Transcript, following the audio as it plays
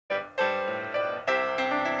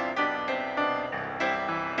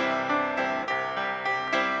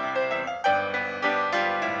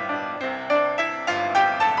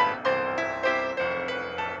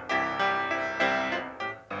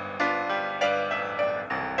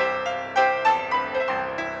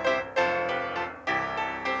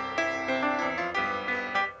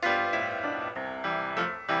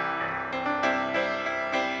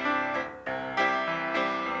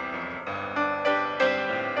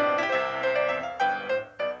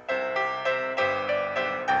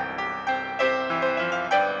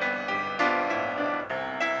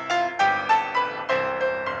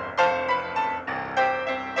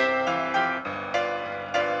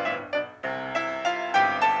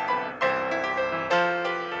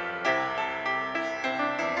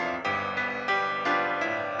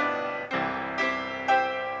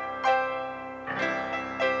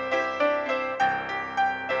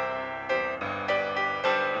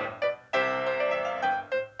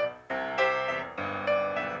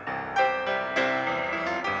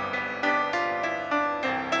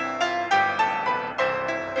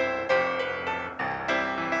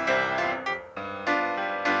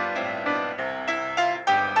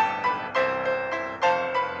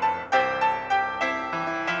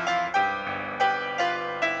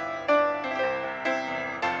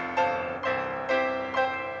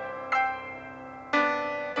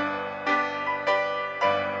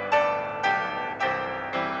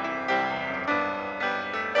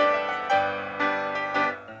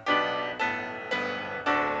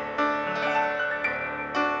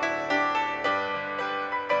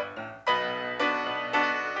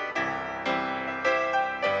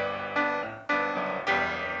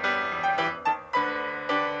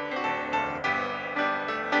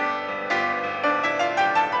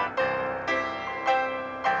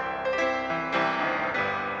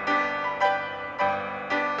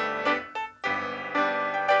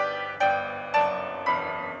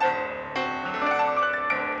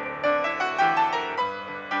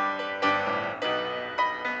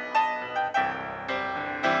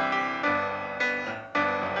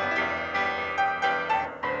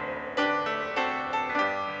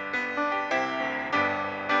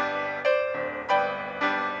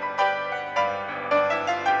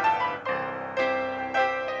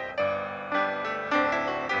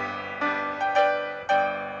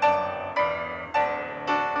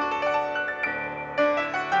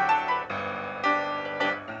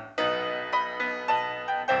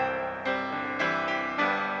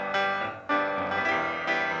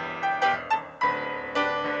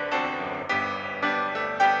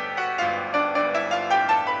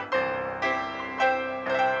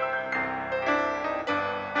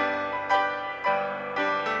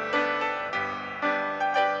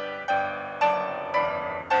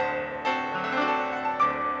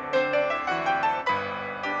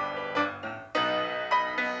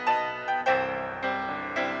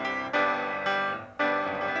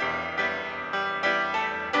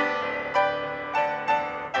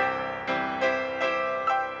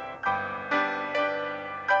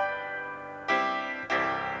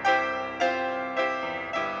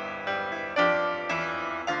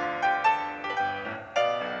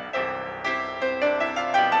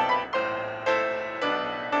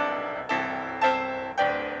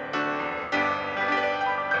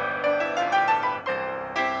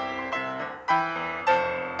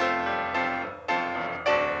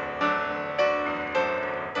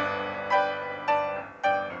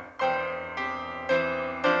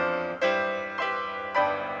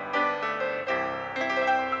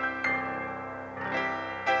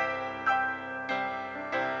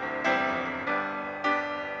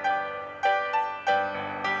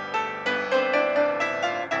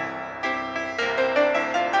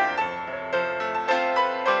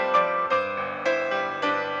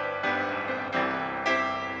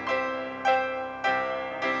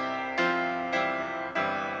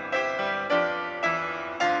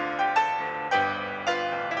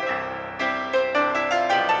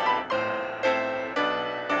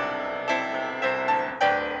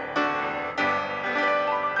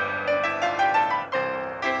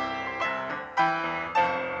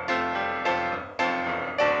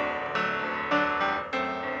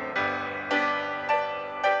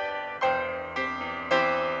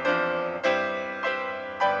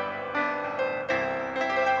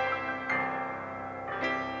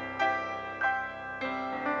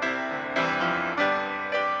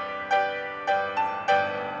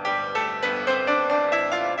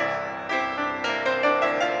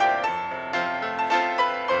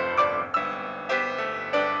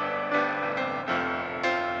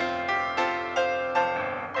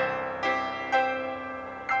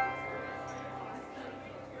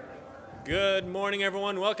Good morning,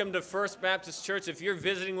 everyone. Welcome to First Baptist Church. If you're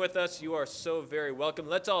visiting with us, you are so very welcome.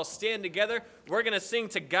 Let's all stand together. We're going to sing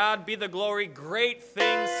 "To God Be the Glory, Great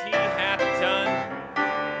Things He Hath Done."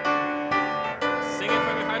 Sing it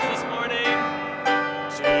from your hearts this morning.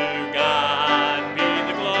 To God be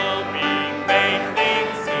the glory, great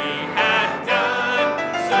things He hath done.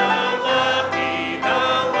 So loved He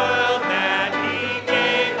the world that He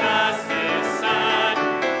gave us His Son,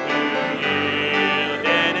 who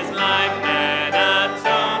yielded His life an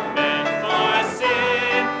atonement for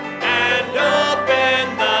sin, and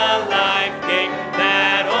opened the life gate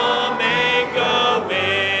that all may go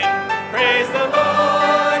in. Praise the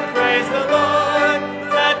Lord, praise the Lord,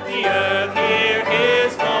 let the earth hear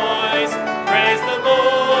His voice. Praise the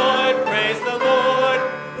Lord,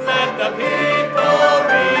 let the people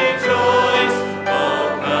rejoice.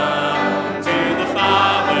 Oh, come to the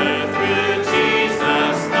Father through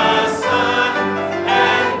Jesus the Son,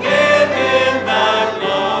 and give Him the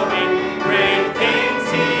glory, great things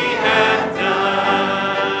He hath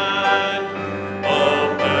done.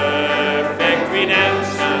 Oh, perfect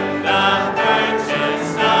redemption, the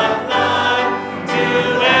purchase of blood, to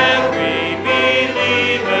every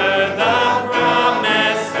believer the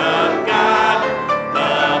promise of God.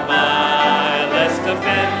 The vilest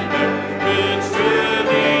offender who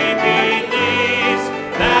truly believes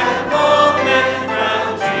that moment from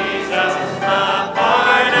Jesus the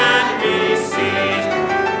pardon receives.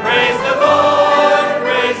 Praise the Lord,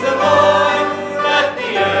 let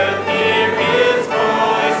the earth hear His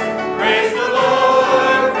voice. Praise the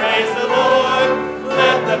Lord,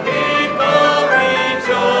 let the people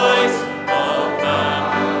rejoice. Oh, come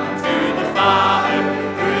to the Father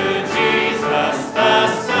through Jesus the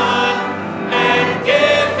Son, and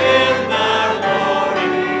give Him the glory,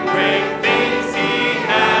 great things He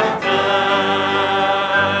hath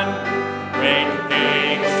done. Great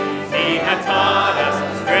things He hath taught us,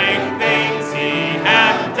 great things He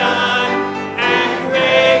hath done, and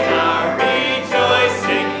great our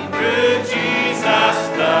rejoicing through Jesus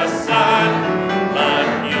the Son. But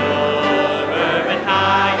purer and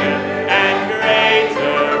higher and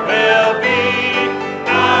greater will be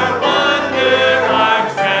our wonder, our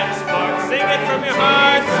transport. Sing it from your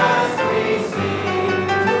hearts.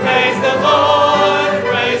 Praise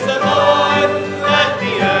the Lord, let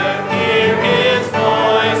the earth hear His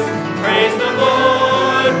voice. Praise the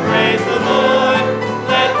Lord,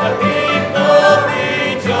 let the people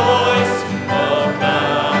rejoice. Oh,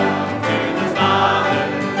 come to the Father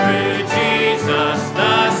through Jesus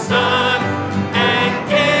the Son, and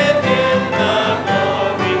give Him the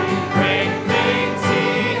glory, great things He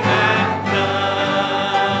hath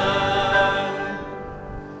done.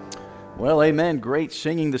 Well, amen. Great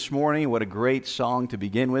singing this morning. What a great song to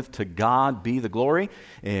begin with. To God be the glory.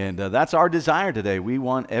 And that's our desire today. We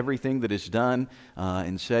want everything that is done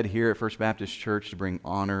and said here at First Baptist Church to bring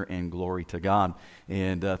honor and glory to God.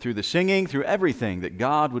 And through the singing, through everything, that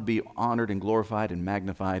God would be honored and glorified and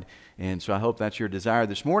magnified. And so I hope that's your desire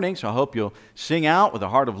this morning. So I hope you'll sing out with a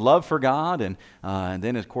heart of love for God. And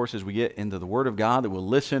then, of course, as we get into the Word of God, that we'll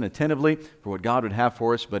listen attentively for what God would have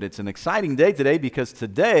for us. But it's an exciting day today, because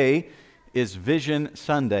today is Vision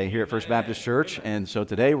Sunday here at First Baptist Church. And so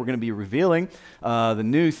today we're going to be revealing the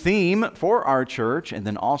new theme for our church, and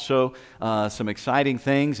then also some exciting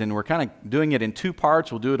things. And we're kind of doing it in two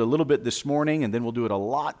parts. We'll do it a little bit this morning, and then we'll do it a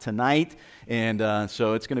lot tonight. And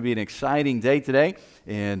so it's going to be an exciting day today,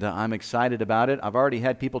 and I'm excited about it. I've already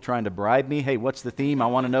had people trying to bribe me. Hey, what's the theme? I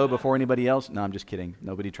want to know before anybody else. No, I'm just kidding.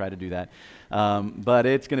 Nobody tried to do that. But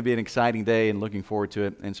it's going to be an exciting day, and looking forward to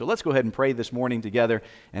it. And so let's go ahead and pray this morning together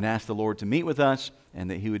and ask the Lord to meet with us,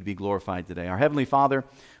 and that He would be glorified today. Our Heavenly Father,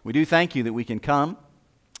 we do thank You that we can come.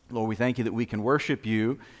 Lord, we thank You that we can worship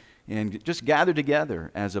You and just gather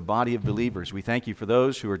together as a body of believers. We thank You for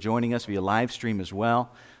those who are joining us via live stream as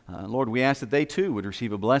well. Lord, we ask that they too would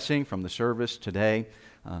receive a blessing from the service today.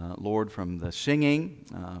 Lord, from the singing,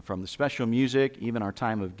 from the special music, even our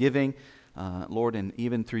time of giving, Lord, and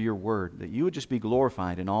even through Your word, that You would just be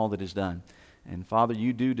glorified in all that is done. And Father,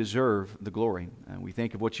 You do deserve the glory. We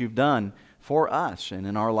think of what You've done for us and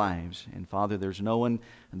in our lives. And Father, there's no one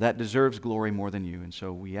that deserves glory more than You. And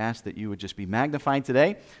so we ask that You would just be magnified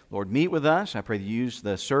today. Lord, meet with us. I pray that You use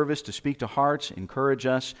the service to speak to hearts, encourage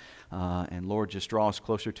us, and Lord, just draw us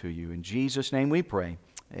closer to You. In Jesus' name we pray.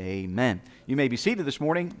 Amen. You may be seated this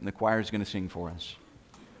morning. The choir is going to sing for us.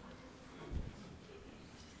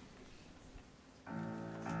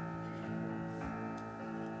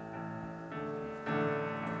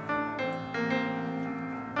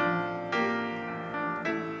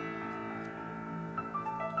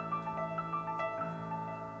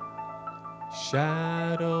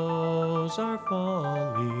 Shadows are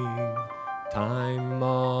falling, time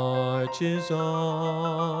marches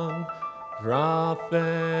on,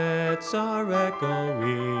 prophets are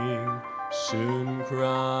echoing, soon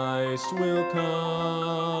Christ will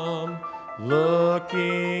come.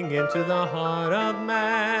 Looking into the heart of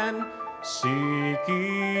man,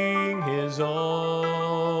 seeking his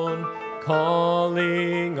own,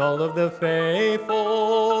 calling all of the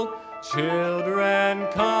faithful, children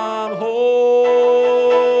come home.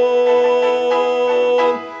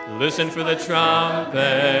 Listen for the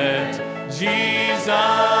trumpet, Jesus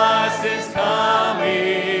is coming.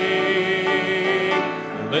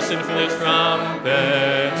 Listen for the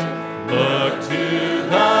trumpet, look to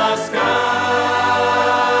the sky.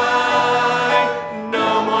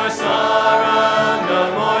 No more sorrow,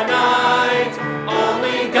 no more night,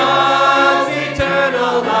 only God's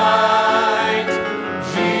eternal light.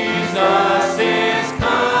 Jesus is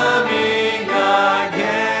coming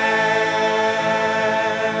again.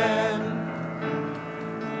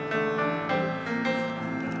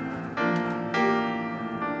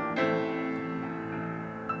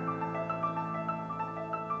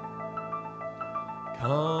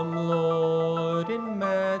 Come, Lord, in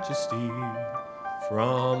majesty,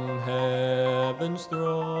 from heaven's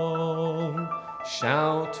throne.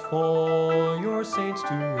 Shout for your saints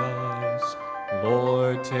to rise.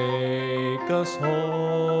 Lord, take us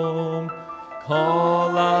home.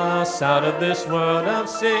 Call us out of this world of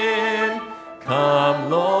sin. Come,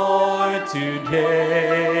 Lord,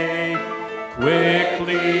 today.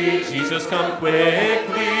 Quickly, Jesus, come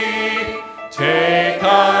quickly. Take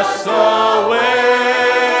us away.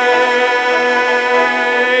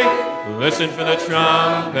 Listen for the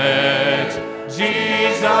trumpet,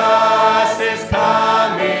 Jesus is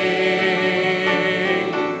coming.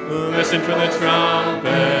 Listen for the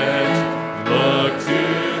trumpet, look to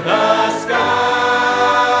the sky.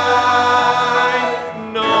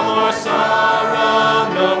 No more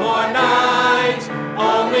sorrow, no more night,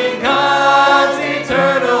 only God's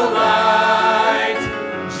eternal light.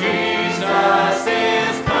 Jesus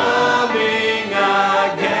is coming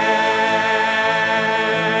again.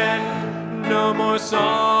 No more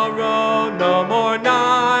sorrow, no more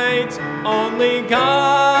night, only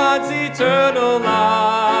God's eternal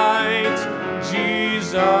light.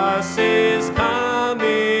 Jesus is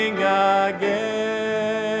coming again.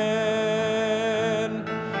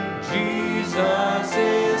 Jesus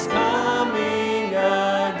is coming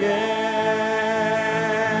again.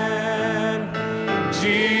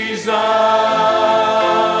 Jesus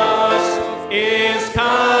is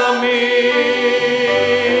coming.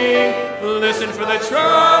 Listen for the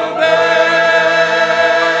trumpet.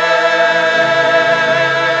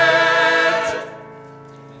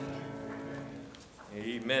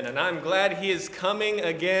 Amen. And I'm glad he is coming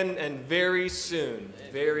again and very soon.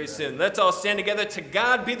 Very soon. Let's all stand together. To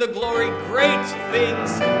God be the glory. Great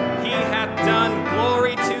things he hath done.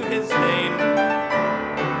 Glory to his name.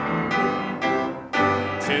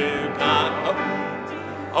 To God.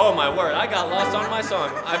 Oh my word. I got lost on my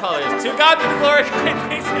song. I apologize. To God be the glory. Great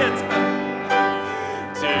things he hath done.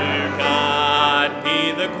 To God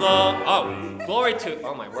be the glory. Oh, glory to.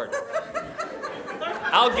 Oh my word.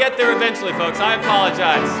 I'll get there eventually, folks. I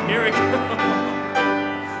apologize. Here we go.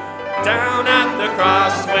 Down at the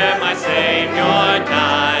cross where my Savior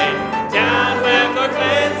died, down where for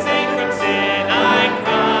cleansing from sin I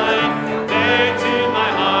cried, there to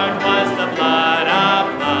my heart was the blood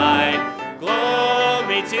applied.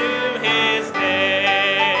 Glory to his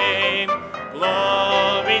name.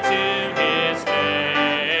 Glory to his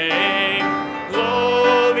name.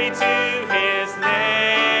 Glory to his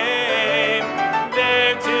name.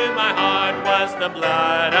 There to my heart was the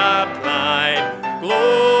blood applied.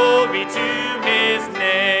 Glory to his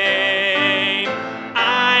name.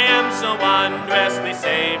 I am so wondrously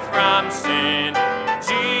saved from sin.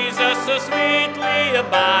 Jesus so sweetly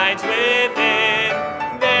abides within.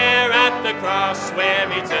 There at the cross where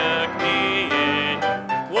he took me in.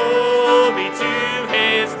 Glory to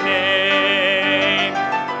his name.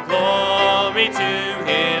 Glory to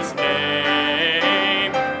his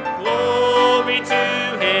name. Glory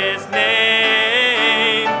to his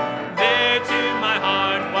name. There to my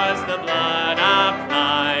heart was the blood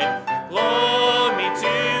applied. Glory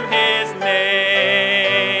to his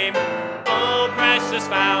name. Oh, precious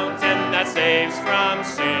fountain that saves from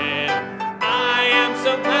sin. I am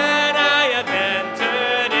so glad I have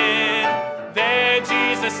entered in. There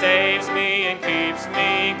Jesus saves me and keeps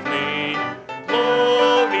me clean.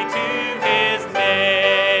 Glory to his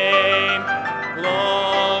name.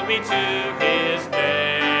 Glory to his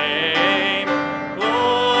name.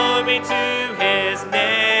 Glory to his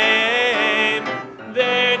name.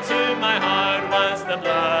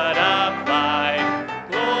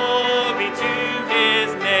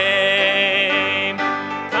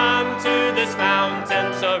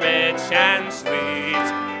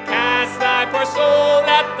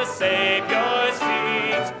 the Savior's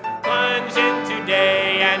feet. Plunge in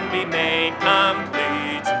today and be made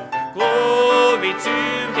complete. Glory to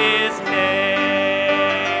his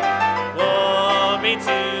name. Glory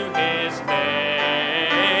to his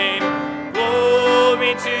name.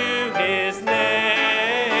 Glory to his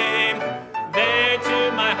name. There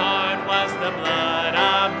to my heart was the blood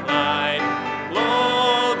applied.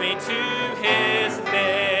 Glory to his name.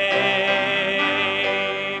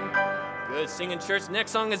 Good singing, church. Next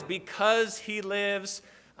song is Because He Lives,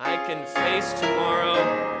 I Can Face Tomorrow.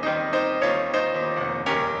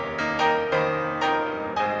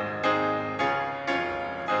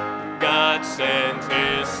 God sent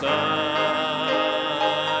his son.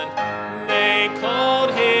 They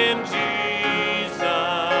called him Jesus.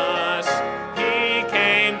 He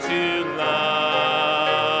came to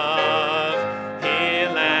love,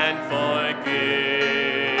 heal, and forgive.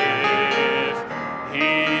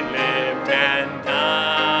 He lived and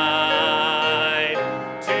died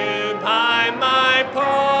to buy my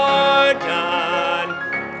pardon.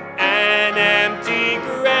 An empty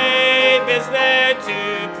grave is there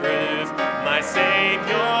to prove my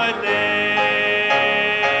Savior lives.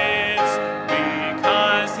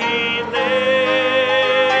 Because he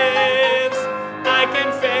lives, I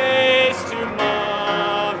can face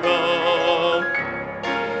tomorrow.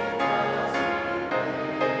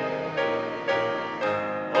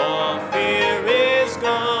 All fear is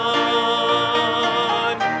gone,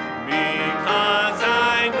 because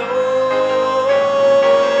I know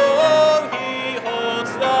he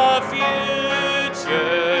holds the future,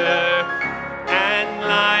 and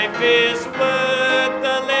life is worth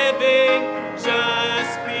the living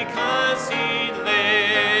just because he lives.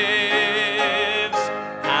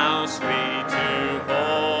 How sweet to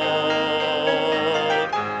hold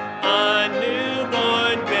a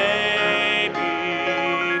newborn baby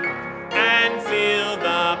and feel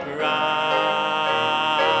the pride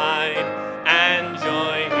and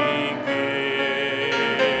joy he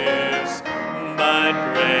gives. But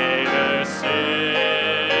greater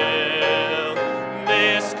still,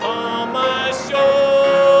 this calm assurance,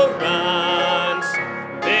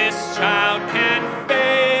 this child can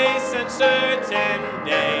face uncertain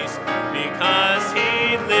days because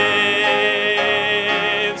he lives.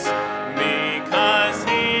 Because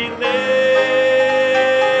he lives,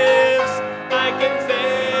 I can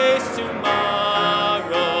face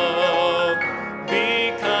tomorrow.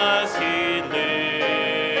 Because he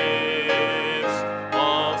lives,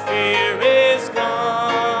 all fear is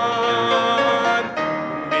gone.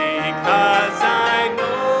 Because I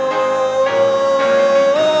know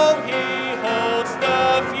he holds the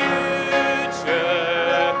future,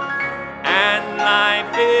 and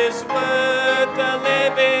life is worth the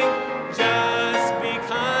living just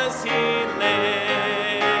because he lives.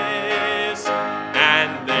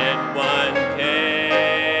 And then one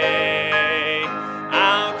day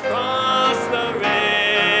I'll cross the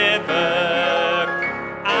river,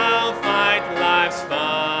 I'll fight life's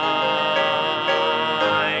final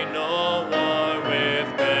war with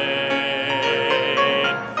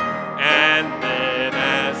pain. And then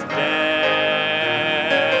as death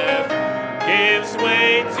gives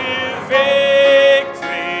way to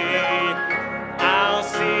victory, I'll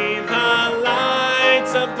see the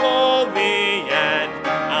lights of glory, and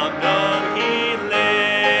I'll know he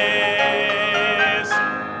lives.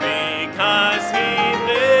 Because he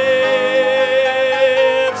lives,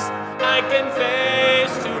 I can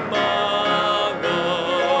face tomorrow.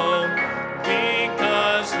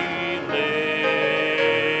 Because he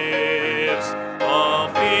lives, all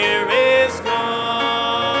fear is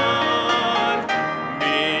gone.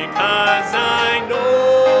 Because I know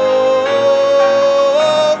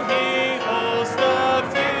he holds the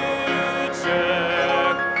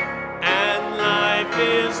future, and life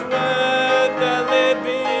is worth the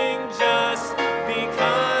living just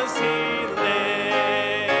because he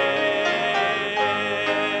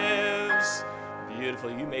lives. Beautiful.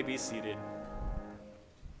 You may be seated.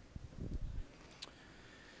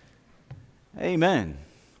 Amen.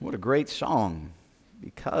 What a great song.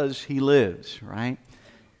 Because he lives, right?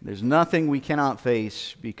 There's nothing we cannot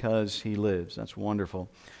face because he lives. That's wonderful.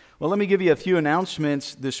 Well, let me give you a few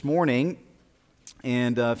announcements this morning.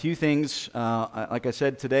 And a few things, like I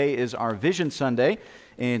said, today is our Vision Sunday.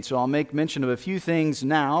 And so I'll make mention of a few things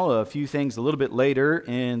now, a few things a little bit later,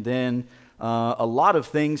 and then a lot of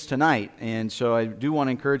things tonight. And so I do want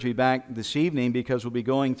to encourage you back this evening, because we'll be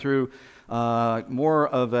going through more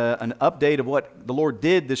of an update of what the Lord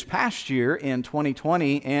did this past year in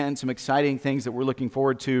 2020, and some exciting things that we're looking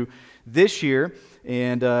forward to this year,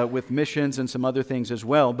 and with missions and some other things as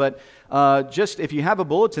well. But just if you have a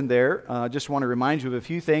bulletin there, just want to remind you of a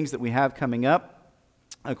few things that we have coming up.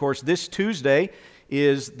 Of course, this Tuesday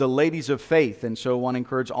is the Ladies of Faith, and so I want to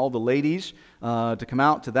encourage all the ladies to come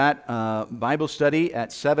out to that Bible study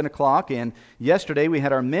at 7 o'clock. And yesterday we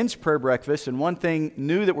had our men's prayer breakfast, and one thing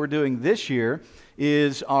new that we're doing this year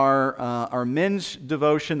is our men's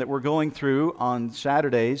devotion that we're going through on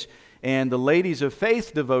Saturdays, and the Ladies of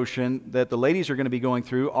Faith devotion that the ladies are going to be going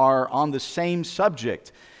through are on the same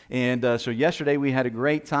subject. And so yesterday we had a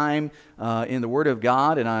great time in the Word of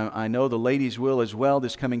God, and I know the ladies will as well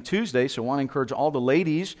this coming Tuesday. So I want to encourage all the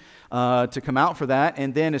ladies to come out for that.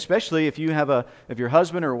 And then especially if your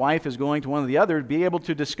husband or wife is going to one of the other, be able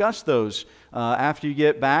to discuss those after you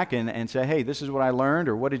get back and say, hey, this is what I learned,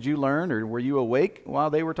 or what did you learn, or were you awake while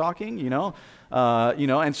they were talking?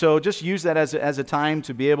 And so just use that as a time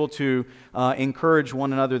to be able to encourage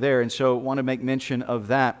one another there. And so want to make mention of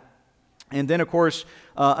that. And then, of course,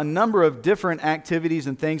 a number of different activities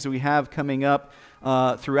and things that we have coming up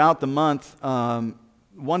throughout the month.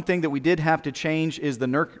 One thing that we did have to change is the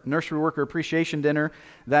Nursery Worker Appreciation Dinner.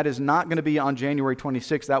 That is not going to be on January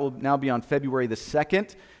 26th. That will now be on February the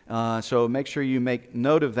 2nd. So make sure you make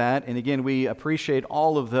note of that. And again, we appreciate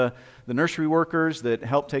all of the nursery workers that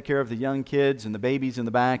help take care of the young kids and the babies in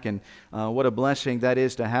the back. And what a blessing that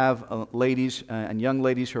is to have ladies and young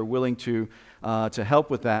ladies who are willing to help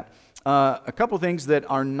with that. A couple things that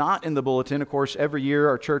are not in the bulletin. Of course, every year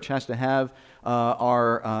our church has to have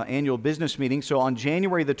our annual business meeting. So on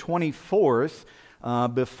January the 24th,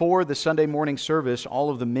 before the Sunday morning service, all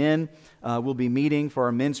of the men will be meeting for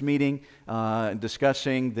our men's meeting,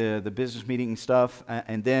 discussing the business meeting stuff.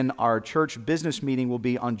 And then our church business meeting will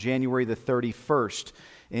be on January the 31st.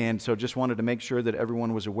 And so just wanted to make sure that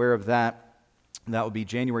everyone was aware of that. That will be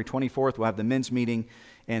January 24th. We'll have the men's meeting.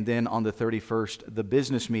 And then on the 31st, the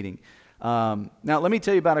business meeting. Now, let me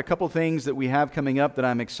tell you about a couple things that we have coming up that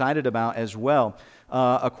I'm excited about as well.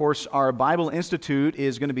 Of course, our Bible Institute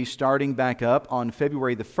is going to be starting back up on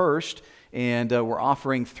February the 1st, and we're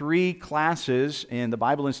offering 3 classes in the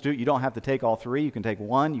Bible Institute. You don't have to take all 3. You can take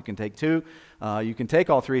 1, you can take 2, you can take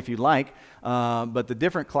all 3 if you'd like. But the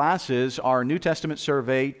different classes are New Testament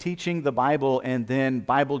survey, teaching the Bible, and then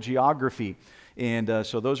Bible geography. And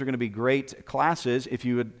so those are going to be great classes. If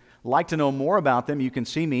you would like to know more about them, you can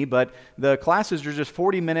see me. But the classes are just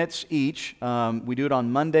 40 minutes each. We do it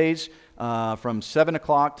on Mondays from 7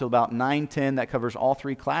 o'clock till about 9:10. That covers all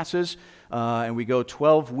 3 classes. And we go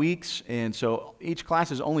 12 weeks. And so each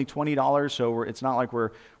class is only $20. So it's not like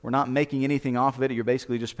we're not making anything off of it. You're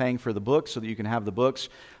basically just paying for the books so that you can have the books.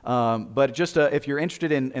 But just if you're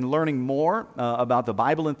interested in learning more about the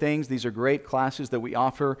Bible and things, these are great classes that we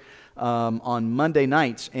offer on Monday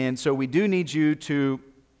nights. And so we do need you to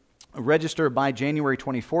register by January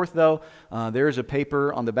 24th, though. There is a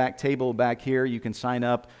paper on the back table back here. You can sign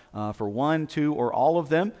up for 1, 2, or all of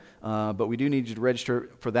them. But we do need you to register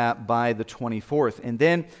for that by the 24th. And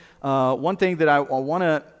then one thing that I want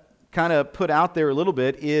to kind of put out there a little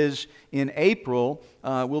bit is in April,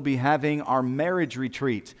 we'll be having our marriage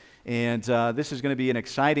retreat. And this is going to be an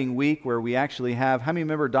exciting week where we actually have, how many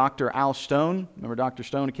remember Dr. Al Stone? Remember Dr.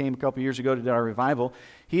 Stone who came a couple years ago to do our revival?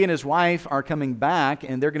 He and his wife are coming back,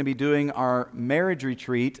 and they're going to be doing our marriage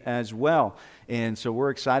retreat as well. And so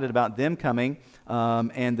we're excited about them coming.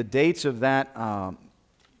 And the dates of that,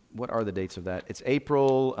 what are the dates of that? It's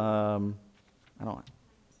April,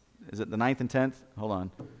 is it the 9th and 10th? Hold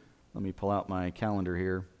on. Let me pull out my calendar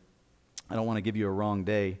here. I don't want to give you a wrong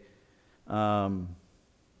day.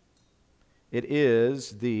 It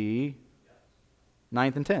is the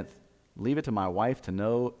 9th and 10th. Leave it to my wife to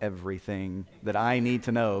know everything that I need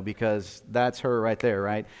to know, because that's her right there,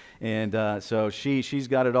 right? And so she's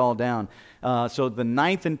got it all down. So the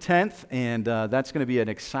 9th and 10th, and that's going to be an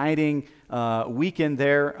exciting weekend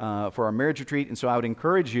there for our marriage retreat. And so I would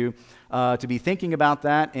encourage you to be thinking about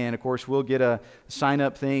that. And, of course, we'll get a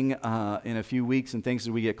sign-up thing in a few weeks and things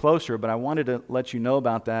as we get closer. But I wanted to let you know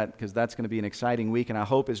about that because that's going to be an exciting week. And I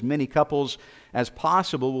hope as many couples as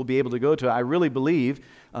possible will be able to go to it. I really believe,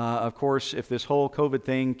 of course, if this whole COVID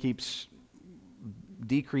thing keeps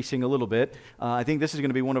decreasing a little bit. I think this is going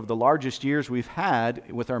to be one of the largest years we've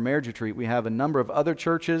had with our marriage retreat. We have a number of other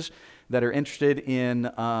churches that are interested in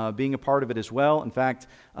being a part of it as well. In fact,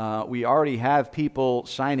 we already have people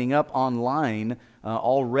signing up online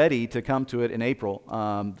already to come to it in April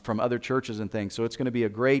from other churches and things. So it's going to be a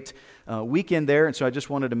great weekend there, and so I just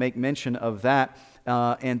wanted to make mention of that.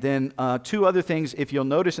 And then two other things. If you'll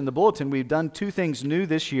notice in the bulletin, we've done two things new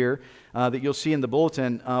this year that you'll see in the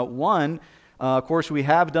bulletin. One, of course, we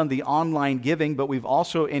have done the online giving, but we've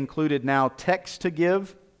also included now text to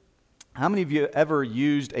give. How many of you ever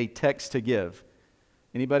used a text to give?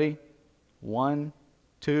 Anybody? One,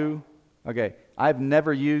 two? Okay. I've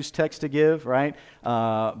never used text to give, right?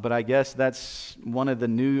 But I guess that's one of the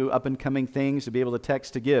new up-and-coming things, to be able to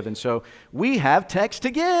text to give. And so we have text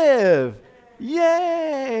to give.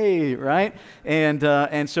 Yay! Right? And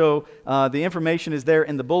so the information is there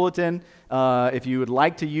in the bulletin. If you would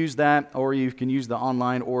like to use that, or you can use the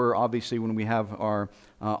online, or obviously when we have our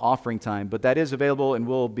offering time. But that is available, and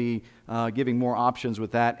we'll be giving more options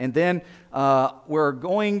with that. And then we're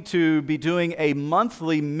going to be doing a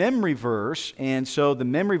monthly memory verse. And so the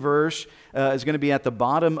memory verse is going to be at the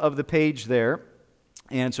bottom of the page there.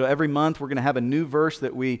 And so every month we're going to have a new verse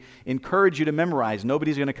that we encourage you to memorize.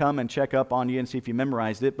 Nobody's going to come and check up on you and see if you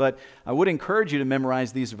memorized it, but I would encourage you to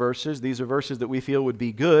memorize these verses. These are verses that we feel would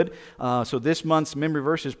be good. So this month's memory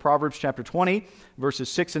verse is Proverbs chapter 20, verses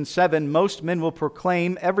 6 and 7. Most men will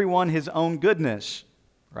proclaim everyone his own goodness.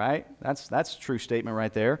 Right? That's a true statement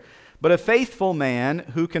right there. But a faithful man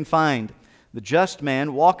who can find? The just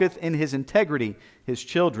man walketh in his integrity. His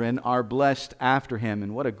children are blessed after him.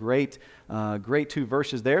 And what a great two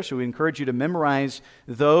verses there. So we encourage you to memorize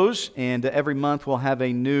those. And every month we'll have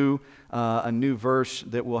a new verse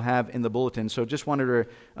that we'll have in the bulletin. So just wanted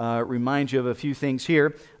to remind you of a few things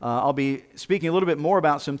here. I'll be speaking a little bit more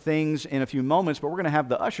about some things in a few moments, but we're going to have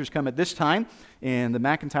the ushers come at this time. And the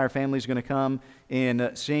McIntyre family is going to come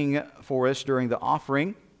and sing for us during the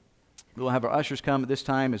offering. We'll have our ushers come at this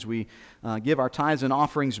time as we give our tithes and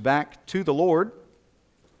offerings back to the Lord,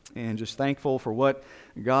 and just thankful for what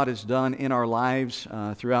God has done in our lives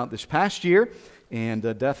throughout this past year, and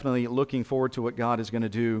definitely looking forward to what God is going to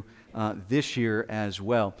do this year as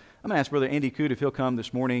well. I'm going to ask Brother Andy Coote if he'll come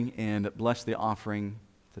this morning and bless the offering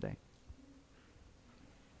today.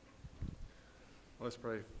 Let's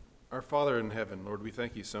pray. Our Father in heaven, Lord, we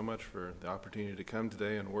thank you so much for the opportunity to come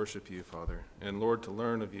today and worship you, Father, and Lord, to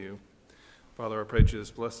learn of you. Father, I pray that you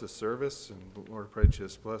just bless this service, and Lord, I pray that you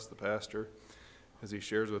just bless the pastor as he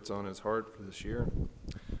shares what's on his heart for this year.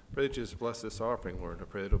 I pray that you just bless this offering, Lord. I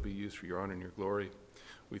pray that it'll be used for your honor and your glory.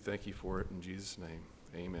 We thank you for it in Jesus' name.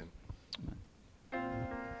 Amen.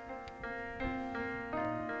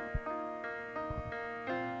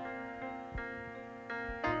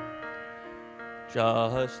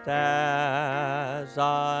 Just as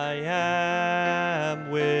I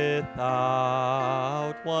am without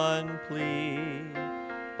one plea,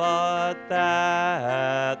 but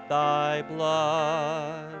that thy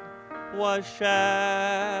blood was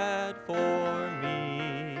shed for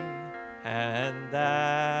me, and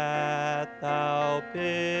that thou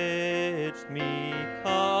bidst me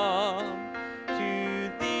come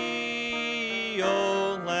to thee,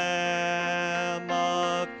 O Lamb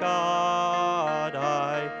of God,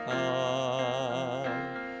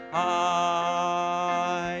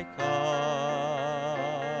 I come,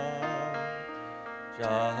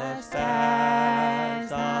 just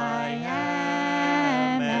as I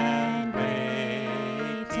am, and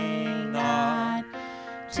waiting not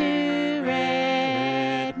to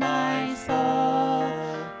rid my soul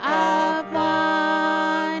of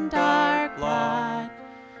one dark blot,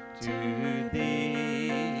 to thee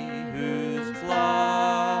whose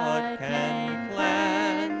blood can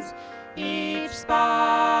cleanse each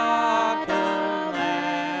spot, O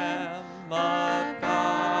Lamb of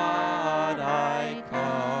God, I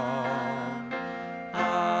come,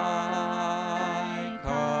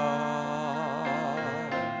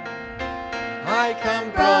 I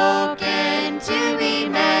come broken to be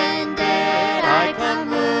mended, I come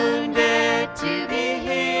wounded to be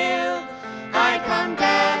healed, I come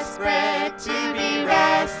desperate to be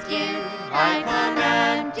rescued, I come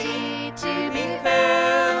empty to be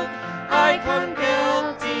filled, I come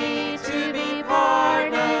guilty to be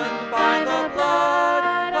pardoned by the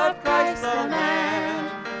blood of Christ the Lamb,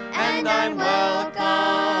 and I'm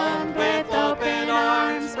welcomed with open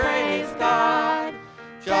arms, praise God,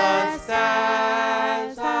 just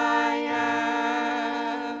as I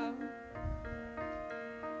am.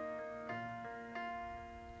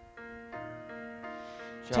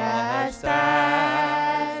 Just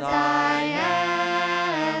as I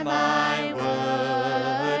am, I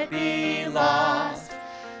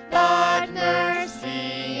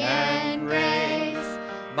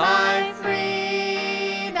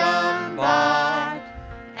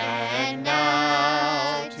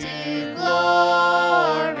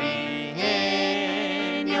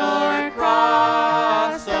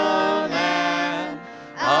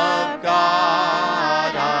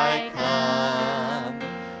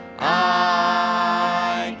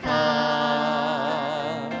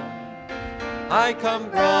I come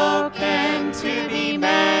broken to be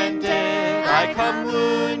mended. I come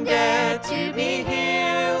wounded to be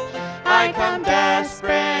healed. I come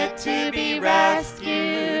desperate to be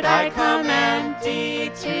rescued. I come empty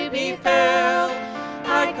to be filled.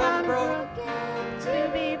 I come broken to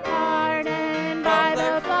be pardoned by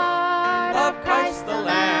the blood of Christ the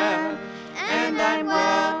Lamb. And I'm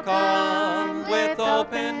welcomed with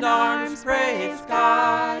open arms, praise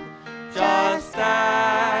God, just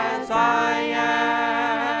as I am.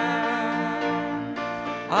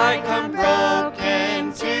 I come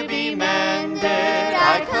broken to be mended.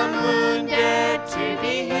 I come wounded to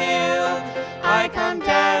be healed. I come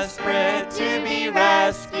desperate to be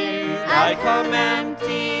rescued. I come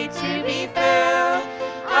empty to be filled.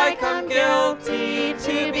 I come guilty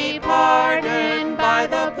to be pardoned by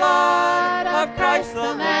the blood of Christ the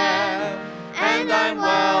Lamb. And I'm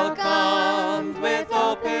welcomed with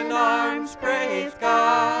open arms, praise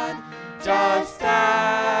God, just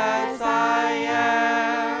as I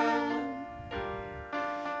am.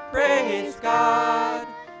 Praise God,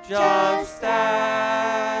 just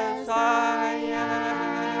as I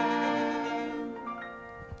am.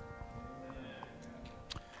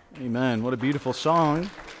 Amen. What a beautiful song.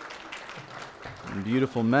 And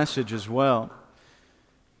beautiful message as well.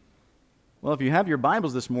 Well, if you have your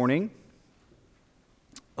Bibles this morning,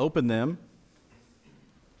 open them.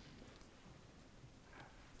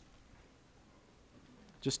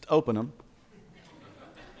 Just open them.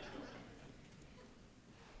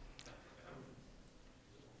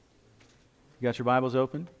 You got your Bibles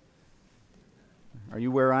open? Are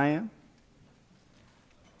you where I am?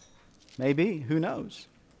 Maybe. Who knows?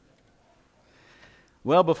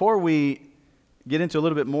 Well, before we get into a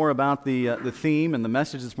little bit more about the theme and the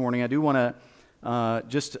message this morning, I do want to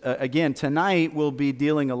again, tonight we'll be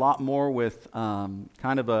dealing a lot more with kind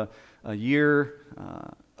of a year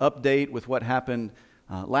update with what happened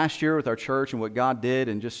last year with our church and what God did,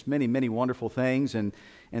 and just many, many wonderful things. And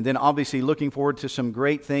then obviously looking forward to some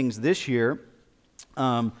great things this year.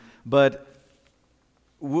 But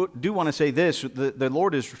do want to say this, the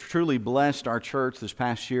Lord has truly blessed our church this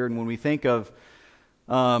past year. And when we think of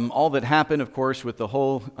all that happened, of course, with the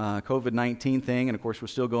whole COVID-19 thing, and of course we're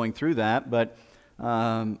still going through that, but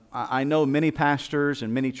I know many pastors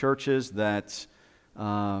and many churches that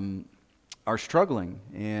are struggling,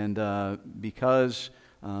 and because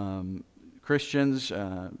Christians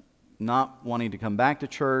not wanting to come back to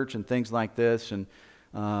church and things like this, and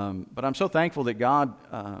but I'm so thankful that God,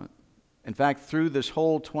 in fact, through this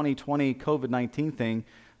whole 2020 COVID-19 thing,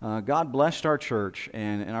 God blessed our church,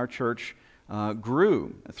 and our church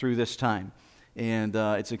grew through this time. And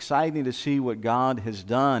it's exciting to see what God has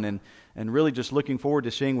done, and really just looking forward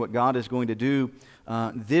to seeing what God is going to do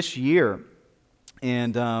this year.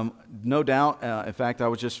 And no doubt, in fact, I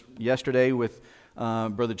was just yesterday with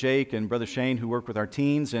Brother Jake and Brother Shane, who work with our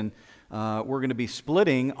teens, and we're going to be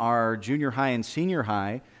splitting our junior high and senior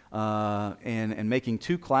high and making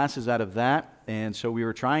 2 classes out of that. And so we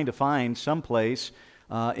were trying to find some place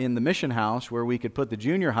in the mission house where we could put the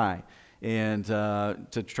junior high, and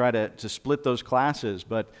to try to split those classes.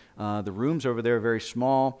 But the rooms over there are very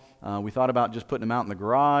small. We thought about just putting them out in the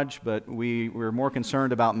garage, but we were more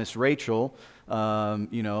concerned about Miss Rachel, and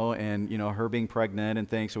her being pregnant and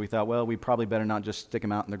things. So we thought, well, we probably better not just stick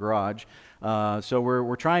them out in the garage. So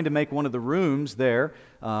we're trying to make one of the rooms there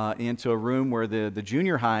into a room where the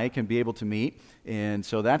junior high can be able to meet. And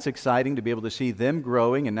so that's exciting to be able to see them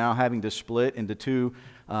growing and now having to split into two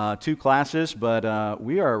classes, but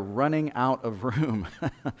we are running out of room,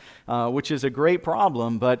 which is a great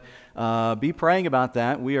problem, but be praying about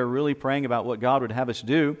that. We are really praying about what God would have us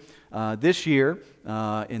do this year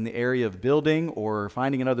in the area of building or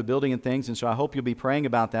finding another building and things, and so I hope you'll be praying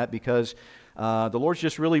about that, because the Lord's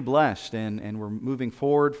just really blessed, and we're moving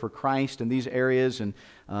forward for Christ in these areas, and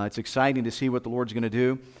it's exciting to see what the Lord's going to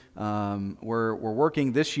do. We're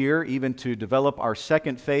working this year even to develop our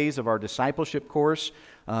second phase of our discipleship course.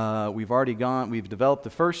 We've developed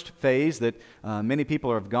the first phase that many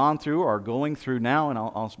people have gone through, or are going through now, and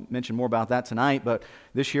I'll mention more about that tonight. But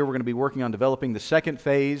this year we're going to be working on developing the second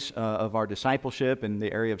phase of our discipleship in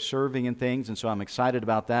the area of serving and things, and so I'm excited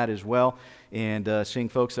about that as well, and seeing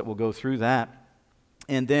folks that will go through that.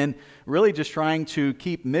 And then really just trying to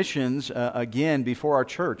keep missions, again, before our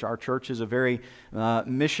church. Our church is a very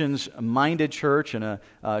missions-minded church, and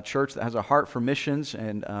a church that has a heart for missions.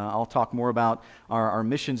 And I'll talk more about our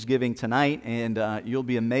missions giving tonight. And you'll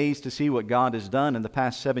be amazed to see what God has done in the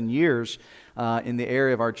past 7 years in the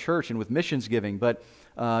area of our church and with missions giving. But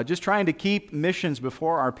just trying to keep missions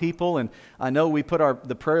before our people. And I know we put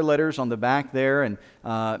the prayer letters on the back there, and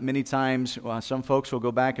many times some folks will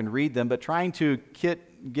go back and read them, but trying to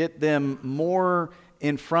get them more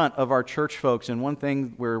in front of our church folks. And one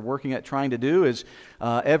thing we're working at trying to do is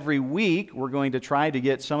every week we're going to try to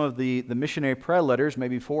get some of the missionary prayer letters,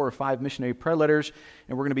 maybe 4 or 5 missionary prayer letters,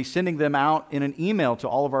 and we're going to be sending them out in an email to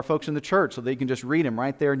all of our folks in the church so they can just read them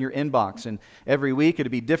right there in your inbox. And every week it'll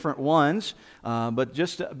be different ones, but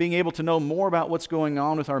just being able to know more about what's going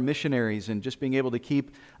on with our missionaries and just being able to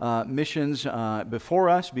keep missions before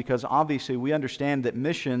us, because obviously we understand that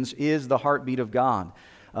missions is the heartbeat of God.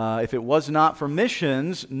 If it was not for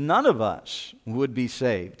missions, none of us would be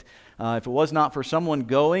saved. If it was not for someone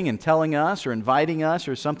going and telling us or inviting us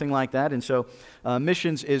or something like that. And so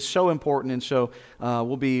missions is so important, and so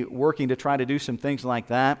we'll be working to try to do some things like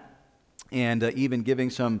that, and even giving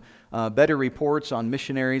some better reports on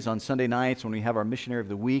missionaries on Sunday nights when we have our Missionary of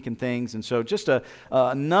the Week and things. And so just a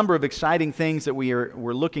number of exciting things that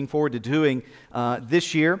we're looking forward to doing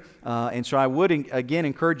this year. And so I would, again,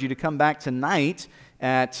 encourage you to come back tonight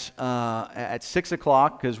at 6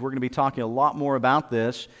 o'clock, because we're going to be talking a lot more about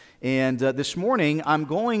this. And this morning, I'm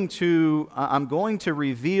going to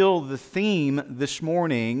reveal the theme this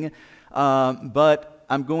morning, but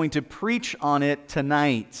I'm going to preach on it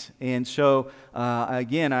tonight. And so,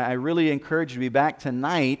 again, I really encourage you to be back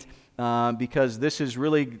tonight, because this is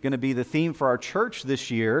really going to be the theme for our church this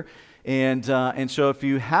year. And so if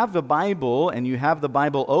you have the Bible and you have the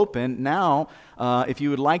Bible open, now if you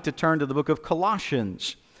would like to turn to the book of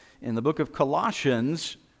Colossians, in the book of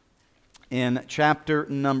Colossians in chapter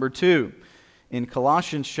number 2. In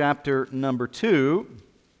Colossians chapter number 2,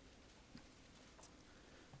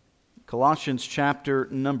 Colossians chapter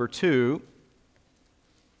number 2,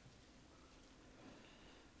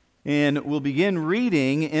 and we'll begin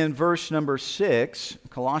reading in verse number 6,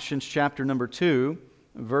 Colossians chapter number 2,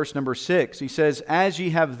 verse number 6. He says, "As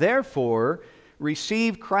ye have therefore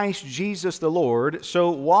received Christ Jesus the Lord, so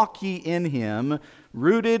walk ye in him,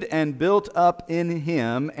 rooted and built up in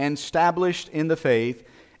him, and established in the faith,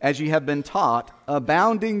 as ye have been taught,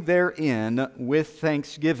 abounding therein with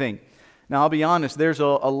thanksgiving." Now, I'll be honest, there's a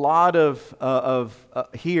lot of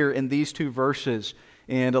here in these 2 verses,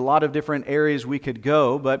 and a lot of different areas we could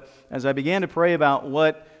go. But as I began to pray about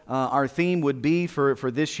what our theme would be for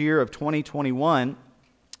this year of 2021,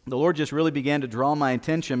 the Lord just really began to draw my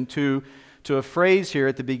attention to a phrase here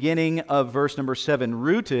at the beginning of verse number 7,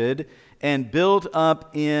 rooted and built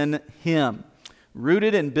up in him.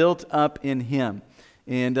 Rooted and built up in him.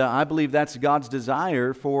 And I believe that's God's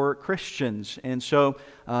desire for Christians. And so,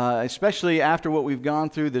 especially after what we've gone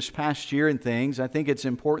through this past year and things, I think it's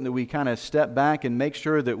important that we kind of step back and make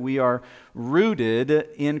sure that we are rooted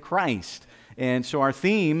in Christ. And so our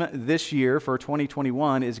theme this year for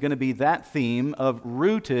 2021 is going to be that theme of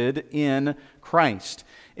rooted in Christ.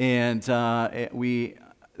 And there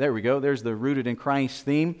we go. There's the rooted in Christ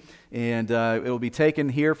theme. And it will be taken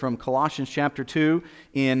here from Colossians chapter 2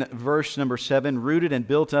 in verse number 7, rooted and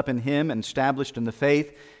built up in him and established in the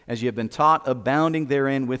faith, as you have been taught, abounding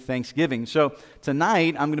therein with thanksgiving. So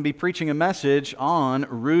tonight I'm going to be preaching a message on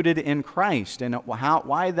rooted in Christ and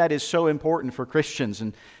why that is so important for Christians.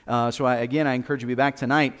 And so I encourage you to be back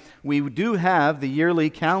tonight. We do have the yearly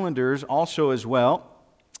calendars also as well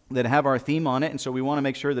that have our theme on it, and so we want to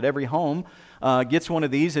make sure that every home gets one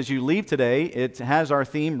of these as you leave today. It has our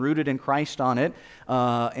theme, Rooted in Christ, on it,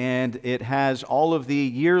 and it has all of the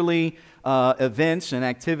yearly events and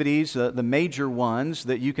activities, the major ones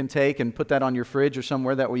that you can take and put that on your fridge or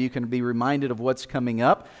somewhere. That way you can be reminded of what's coming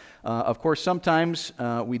up. Of course, sometimes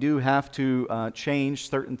we do have to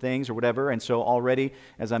change certain things or whatever, and so already,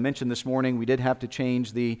 as I mentioned this morning, we did have to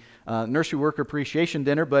change the Nursery Worker Appreciation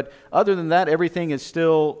Dinner, but other than that, everything is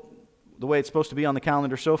still the way it's supposed to be on the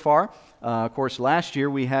calendar so far. Of course, last year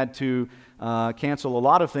we had to cancel a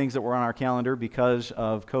lot of things that were on our calendar because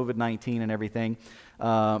of COVID-19 and everything.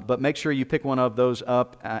 But make sure you pick one of those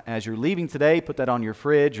up as you're leaving today. Put that on your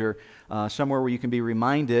fridge or somewhere where you can be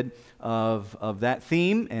reminded of that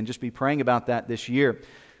theme, and just be praying about that this year.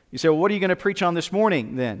 You say, well, what are you going to preach on this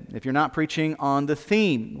morning then, if you're not preaching on the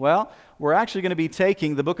theme? Well, we're actually going to be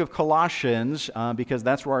taking the book of Colossians because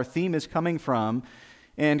that's where our theme is coming from.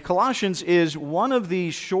 And Colossians is one of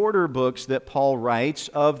the shorter books that Paul writes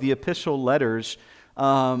of the epistle letters.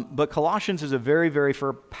 But Colossians is a very, very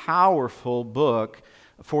powerful book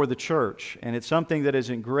for the church, and it's something that is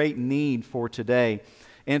in great need for today.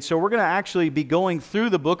 And so we're going to actually be going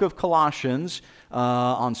through the book of Colossians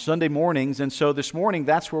on Sunday mornings, and so this morning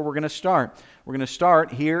that's where we're going to start. We're going to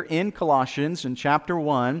start here in Colossians in chapter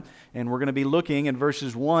 1, and we're going to be looking at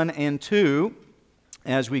verses 1 and 2.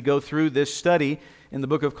 as we go through this study in the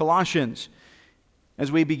book of Colossians.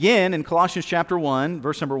 As we begin in Colossians chapter 1,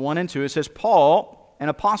 verse number 1 and 2, it says, Paul, an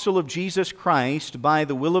apostle of Jesus Christ by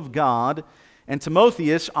the will of God, and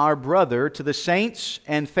Timotheus, our brother, to the saints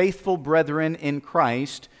and faithful brethren in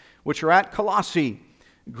Christ, which are at Colossae,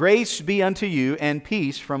 grace be unto you and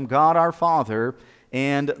peace from God our Father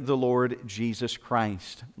and the Lord Jesus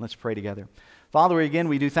Christ. Let's pray together. Father, again,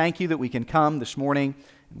 we do thank you that we can come this morning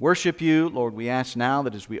and worship you. Lord, we ask now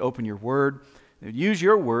that as we open your word, that use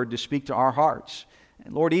your word to speak to our hearts.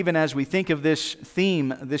 And Lord, even as we think of this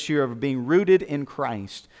theme this year of being rooted in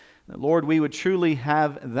Christ, that, Lord, we would truly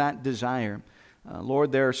have that desire.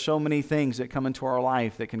 Lord, there are so many things that come into our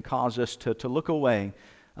life that can cause us to look away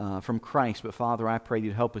from Christ. But Father, I pray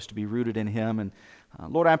you'd help us to be rooted in Him. And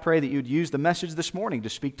Lord, I pray that you'd use the message this morning to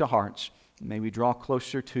speak to hearts. May we draw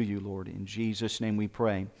closer to you, Lord. In Jesus' name we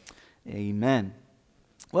pray. Amen.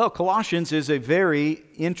 Well, Colossians is a very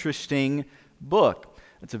interesting book.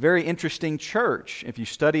 It's a very interesting church. If you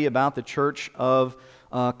study about the church of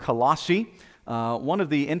Colossae, one of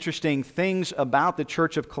the interesting things about the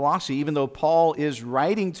church of Colossae, even though Paul is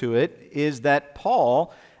writing to it, is that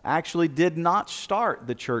Paul actually did not start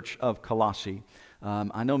the church of Colossae.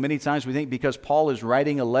 I know many times we think because Paul is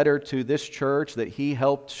writing a letter to this church that he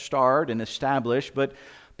helped start and establish, but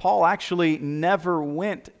Paul actually never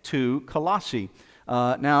went to Colossae.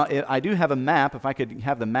 Now, I do have a map, if I could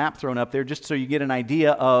have the map thrown up there, just so you get an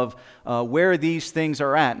idea of where these things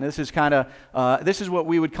are at. And this is this is what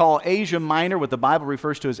we would call Asia Minor, what the Bible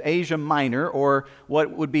refers to as Asia Minor, or what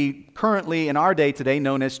would be currently in our day today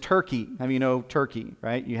known as Turkey. I mean, you know Turkey,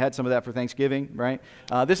 right? You had some of that for Thanksgiving, right?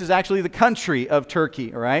 This is actually the country of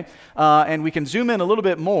Turkey, all right? And we can zoom in a little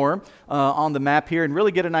bit more on the map here and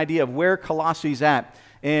really get an idea of where Colossie's at.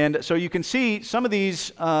 And so you can see some of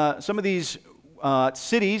these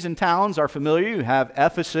cities and towns are familiar. You have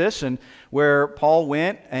Ephesus, and where Paul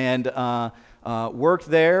went and worked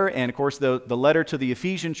there, and of course the letter to the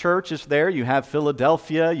Ephesian church is there. You have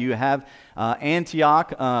Philadelphia, you have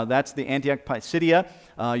Antioch, that's the Antioch Pisidia.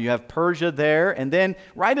 You have Persia there, and then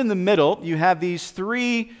right in the middle you have these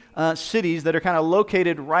three cities that are kind of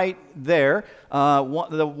located right there.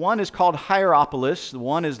 The one is called Hierapolis, the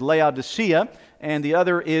one is Laodicea, and the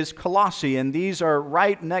other is Colossae, and these are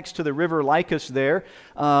right next to the river Lycus there.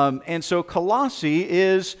 And so Colossae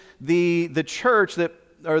is the church that,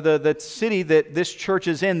 or the city that this church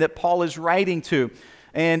is in, that Paul is writing to.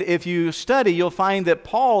 And if you study, you'll find that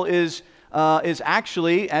Paul is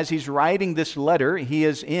actually, as he's writing this letter, he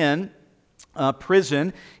is in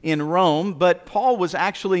prison in Rome, but Paul was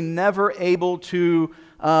actually never able to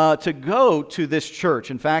go to this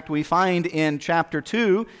church. In fact, we find in chapter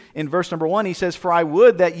 2, in verse number 1, he says, "For I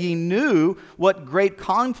would that ye knew what great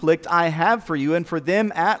conflict I have for you and for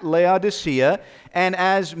them at Laodicea, and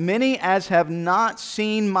as many as have not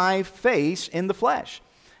seen my face in the flesh."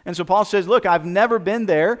 And so Paul says, look, I've never been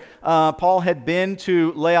there. Paul had been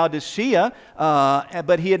to Laodicea,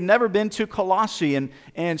 but he had never been to Colossae.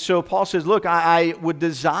 And so Paul says, look, I would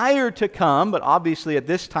desire to come, but obviously at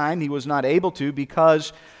this time he was not able to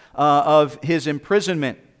because of his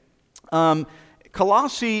imprisonment.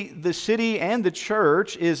 Colossae, the city and the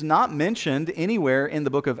church, is not mentioned anywhere in the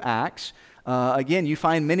book of Acts. Again, you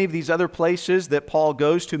find many of these other places that Paul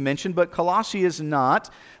goes to mention, but Colossae is not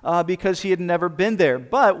because he had never been there.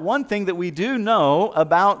 But one thing that we do know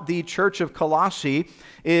about the church of Colossae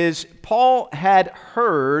is Paul had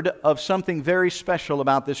heard of something very special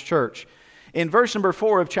about this church. In verse number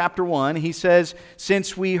 4 of chapter 1, he says,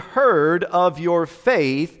 "Since we heard of your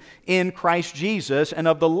faith in Christ Jesus and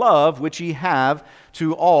of the love which ye have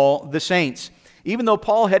to all the saints." Even though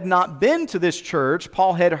Paul had not been to this church,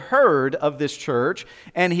 Paul had heard of this church,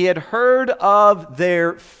 and he had heard of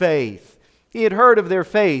their faith. He had heard of their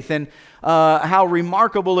faith, and how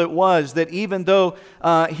remarkable it was that even though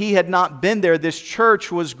he had not been there, this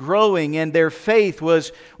church was growing and their faith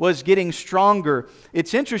was getting stronger.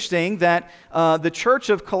 It's interesting that the church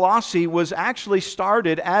of Colossae was actually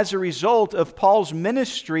started as a result of Paul's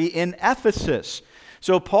ministry in Ephesus.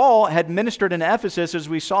 So Paul had ministered in Ephesus, as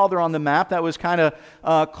we saw there on the map. That was kind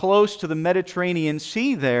of close to the Mediterranean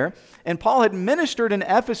Sea there. And Paul had ministered in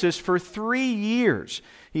Ephesus for 3 years.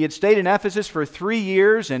 He had stayed in Ephesus for 3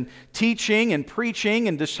 years and teaching and preaching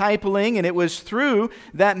and discipling. And it was through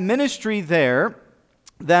that ministry there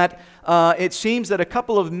that it seems that a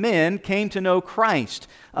couple of men came to know Christ.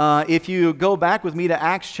 If you go back with me to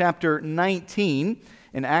Acts chapter 19,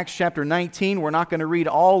 in Acts chapter 19, we're not going to read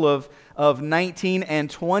all of 19 and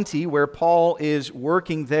 20 where Paul is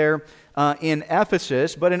working there in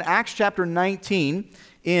Ephesus. But in Acts chapter 19,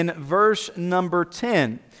 in verse number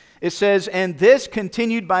 10, It says, "And this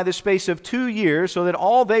continued by the space of 2 years, so that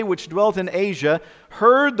all they which dwelt in Asia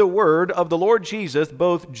heard the word of the Lord Jesus,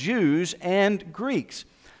 both Jews and Greeks."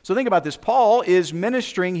 So think about this. Paul is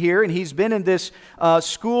ministering here, and he's been in this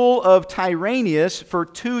school of Tyrannus for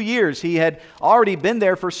 2 years. He had already been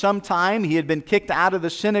there for some time. He had been kicked out of the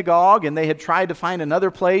synagogue, and they had tried to find another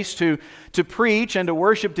place to preach and to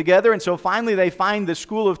worship together. And so finally they find the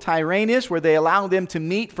school of Tyrannus, where they allow them to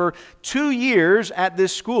meet for 2 years at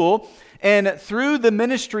this school. And through the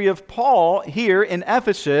ministry of Paul here in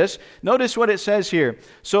Ephesus, notice what it says here,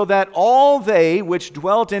 "So that all they which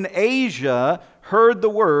dwelt in Asia heard the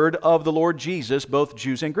word of the Lord Jesus, both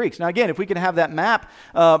Jews and Greeks." Now again, if we can have that map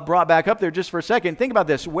brought back up there just for a second, think about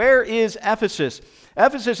this. Where is Ephesus?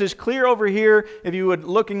 Ephesus is clear over here. If you would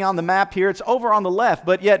looking on the map here, it's over on the left,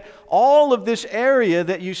 but yet all of this area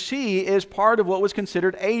that you see is part of what was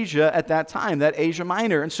considered Asia at that time, that Asia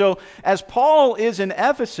Minor. And so as Paul is in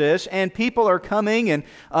Ephesus and people are coming and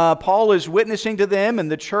Paul is witnessing to them and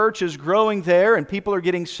the church is growing there and people are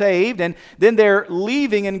getting saved and then they're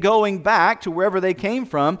leaving and going back to wherever they came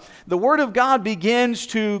from, the Word of God begins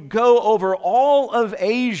to go over all of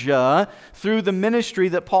Asia through the ministry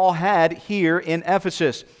that Paul had here in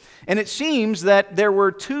Ephesus. And it seems that there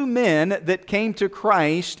were 2 men that came to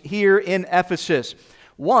Christ here in Ephesus.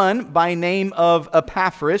 One by name of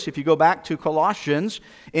Epaphras, if you go back to Colossians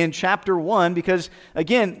in chapter 1, because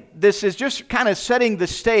again, this is just kind of setting the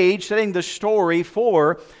stage, setting the story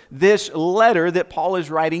for this letter that Paul is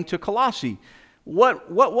writing to Colossae.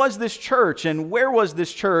 What was this church, and where was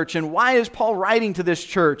this church, and why is Paul writing to this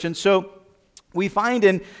church? And so we find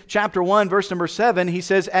in chapter 1, verse number 7, he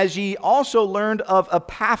says, "As ye also learned of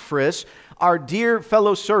Epaphras, our dear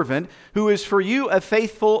fellow servant, who is for you a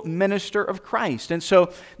faithful minister of Christ." And so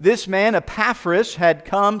this man, Epaphras, had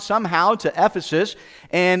come somehow to Ephesus,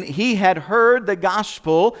 and he had heard the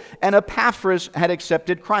gospel, and Epaphras had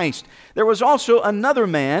accepted Christ. There was also another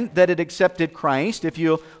man that had accepted Christ. If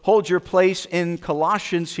you hold your place in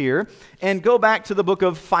Colossians here, and go back to the book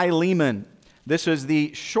of Philemon. This is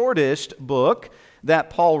the shortest book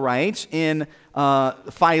that Paul writes in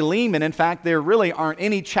Philemon. In fact, there really aren't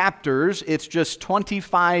any chapters. It's just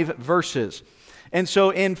 25 verses. And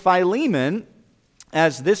so in Philemon,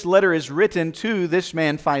 as this letter is written to this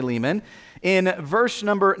man Philemon, in verse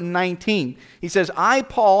number 19, he says, "I,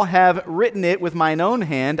 Paul, have written it with mine own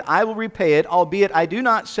hand. I will repay it, albeit I do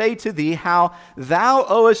not say to thee how thou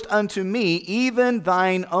owest unto me, even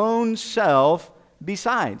thine own self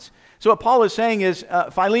besides." So what Paul is saying is,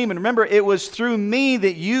 Philemon, remember, it was through me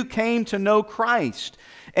that you came to know Christ.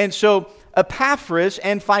 And so Epaphras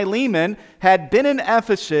and Philemon had been in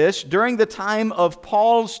Ephesus during the time of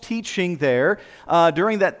Paul's teaching there.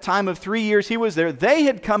 During that time of 3 years he was there. They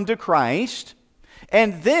had come to Christ,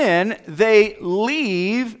 and then they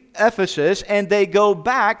leave Ephesus and they go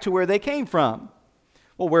back to where they came from.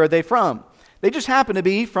 Well, where are they from? They just happen to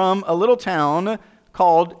be from a little town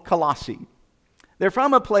called Colossae. They're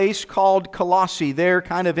from a place called Colossae. They're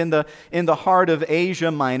kind of in the heart of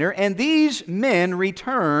Asia Minor. And these men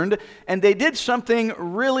returned, and they did something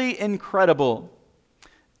really incredible.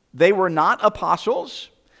 They were not apostles.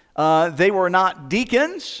 They were not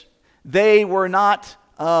deacons. They were not,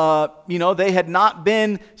 they had not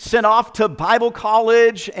been sent off to Bible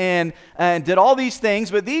college and did all these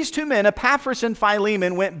things. But these 2 men, Epaphras and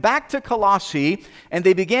Philemon, went back to Colossae, and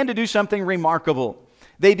they began to do something remarkable.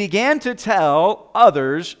 They began to tell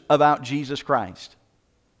others about Jesus Christ.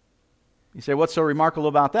 You say, what's so remarkable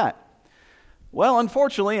about that? Well,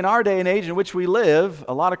 unfortunately, in our day and age in which we live,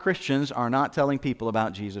 a lot of Christians are not telling people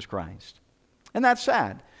about Jesus Christ. And that's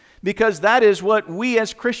sad, because that is what we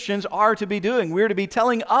as Christians are to be doing. We're to be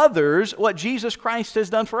telling others what Jesus Christ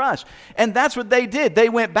has done for us. And that's what they did. They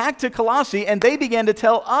went back to Colossae and they began to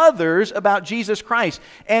tell others about Jesus Christ.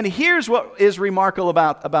 And here's what is remarkable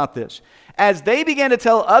about this. As they began to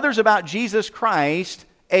tell others about Jesus Christ,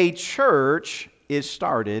 a church is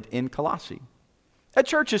started in Colossae. A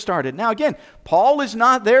church is started. Now again, Paul is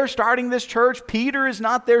not there starting this church. Peter is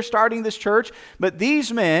not there starting this church. But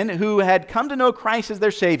these men who had come to know Christ as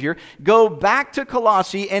their Savior go back to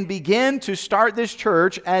Colossae and begin to start this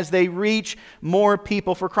church as they reach more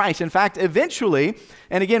people for Christ. In fact, eventually,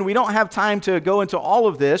 and again, we don't have time to go into all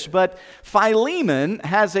of this, but Philemon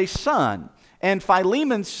has a son. And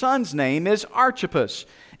Philemon's son's name is Archippus.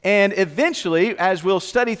 And eventually, as we'll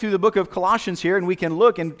study through the book of Colossians here, and we can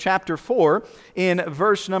look in chapter 4, in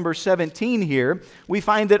verse number 17 here, we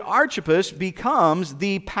find that Archippus becomes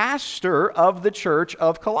the pastor of the church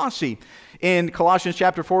of Colossae. In Colossians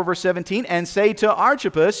chapter 4, verse 17, "And say to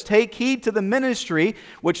Archippus, take heed to the ministry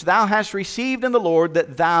which thou hast received in the Lord,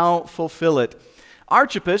 that thou fulfill it."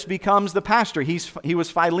 Archippus becomes the pastor. He was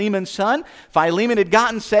Philemon's son. Philemon had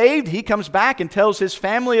gotten saved. He comes back and tells his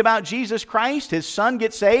family about Jesus Christ. His son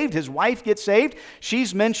gets saved. His wife gets saved.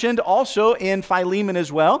 She's mentioned also in Philemon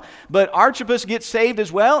as well. But Archippus gets saved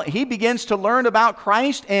as well. He begins to learn about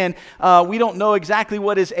Christ, and we don't know exactly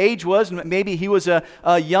what his age was. Maybe he was a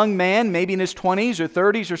young man, maybe in his 20s or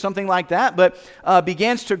 30s or something like that, but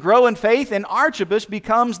begins to grow in faith, and Archippus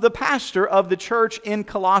becomes the pastor of the church in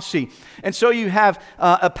Colossae. And so you have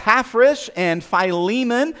Epaphras and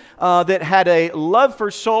Philemon that had a love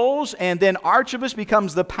for souls, and then Archippus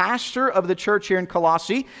becomes the pastor of the church here in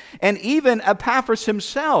Colossae. And even Epaphras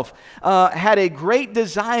himself had a great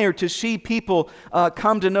desire to see people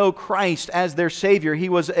come to know Christ as their Savior. He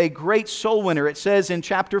was a great soul winner. It says in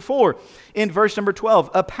chapter 4, in verse number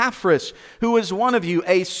 12, Epaphras, who is one of you,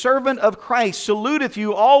 a servant of Christ, saluteth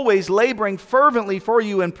you always, laboring fervently for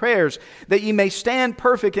you in prayers, that ye may stand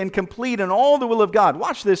perfect and complete in all the will of God.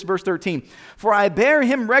 Watch this, verse 13. For I bear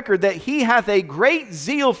him record that he hath a great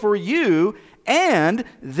zeal for you, and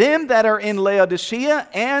them that are in Laodicea,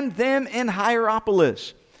 and them in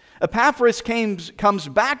Hierapolis. Epaphras comes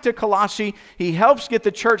back to Colossae. He helps get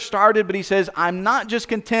the church started, but he says, I'm not just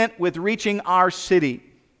content with reaching our city.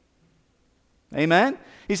 Amen?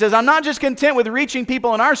 He says, I'm not just content with reaching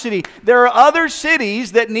people in our city. There are other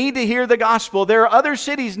cities that need to hear the gospel. There are other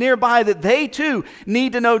cities nearby that they too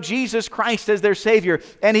need to know Jesus Christ as their Savior.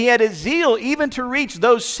 And he had a zeal even to reach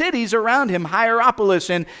those cities around him, Hierapolis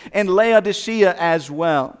and Laodicea as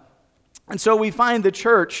well. And so we find the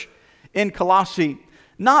church in Colossae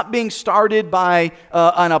not being started by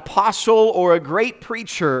an apostle or a great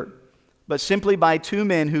preacher, but simply by two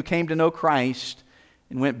men who came to know Christ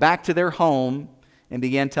and went back to their home and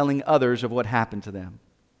began telling others of what happened to them.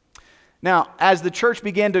 Now, as the church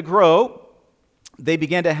began to grow, they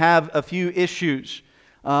began to have a few issues.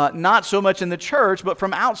 Not so much in the church, but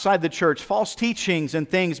from outside the church. False teachings and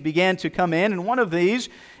things began to come in, and one of these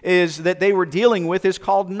is that they were dealing with is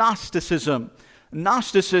called Gnosticism.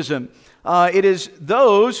 Gnosticism. It is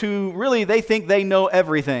those who really, they think they know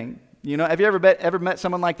everything. You know, have you ever met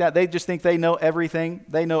someone like that? They just think they know everything.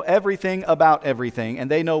 They know everything about everything, and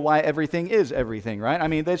they know why everything is everything, right? I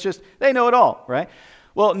mean, that's just, they know it all, right?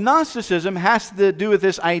 Well, Gnosticism has to do with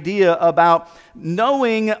this idea about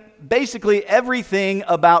knowing basically everything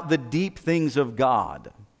about the deep things of God.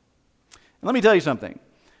 And let me tell you something.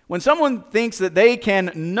 When someone thinks that they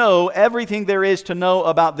can know everything there is to know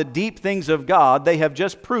about the deep things of God, they have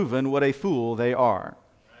just proven what a fool they are.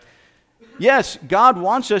 Yes, God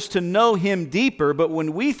wants us to know Him deeper, but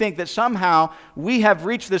when we think that somehow we have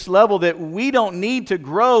reached this level that we don't need to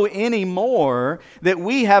grow anymore, that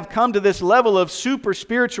we have come to this level of super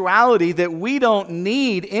spirituality that we don't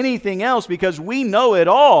need anything else because we know it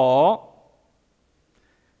all,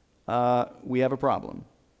 we have a problem.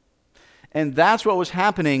 And that's what was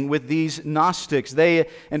happening with these Gnostics.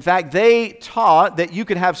 In fact, they taught that you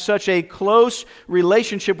could have such a close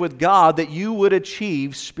relationship with God that you would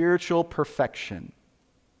achieve spiritual perfection.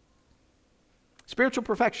 Spiritual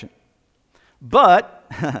perfection. But,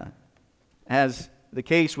 as the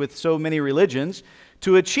case with so many religions,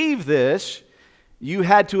 to achieve this, you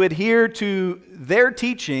had to adhere to their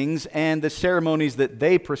teachings and the ceremonies that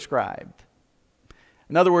they prescribed.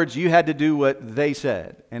 In other words, you had to do what they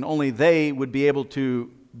said, and only they would be able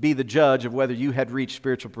to be the judge of whether you had reached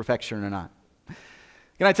spiritual perfection or not.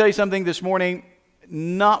 Can I tell you something this morning?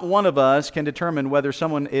 Not one of us can determine whether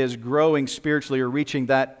someone is growing spiritually or reaching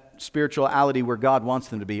that spirituality where God wants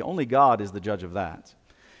them to be. Only God is the judge of that.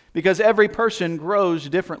 Because every person grows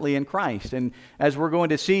differently in Christ. And as we're going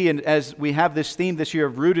to see, and as we have this theme this year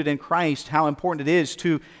of rooted in Christ, how important it is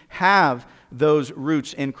to have those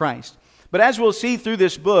roots in Christ. But as we'll see through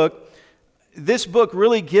this book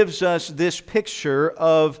really gives us this picture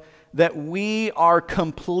of that we are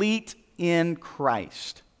complete in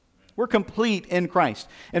Christ. We're complete in Christ.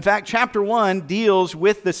 In fact, chapter 1 deals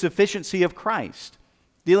with the sufficiency of Christ,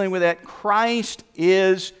 dealing with that Christ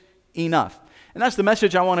is enough. And that's the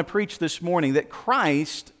message I want to preach this morning, that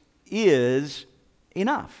Christ is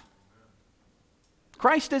enough.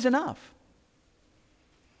 Christ is enough.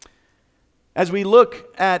 As we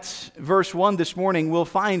look at verse 1 this morning, we'll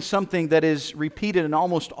find something that is repeated in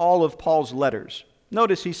almost all of Paul's letters.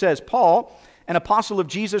 Notice he says, Paul, an apostle of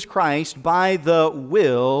Jesus Christ, by the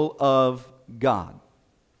will of God.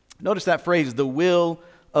 Notice that phrase, the will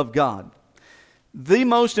of God. The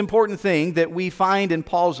most important thing that we find in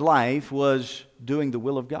Paul's life was doing the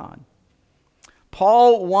will of God.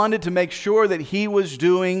 Paul wanted to make sure that he was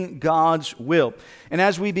doing God's will. And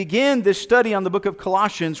as we begin this study on the book of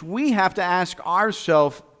Colossians, we have to ask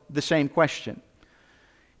ourselves the same question.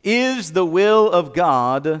 Is the will of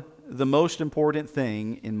God the most important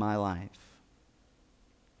thing in my life?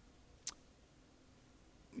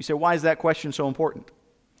 You say, why is that question so important?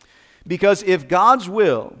 Because if God's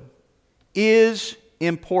will is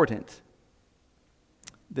important,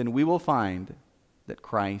 then we will find that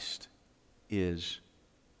Christ is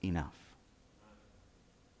enough.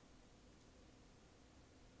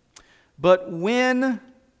 But when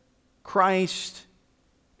Christ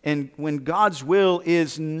and when God's will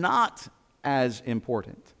is not as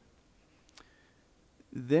important,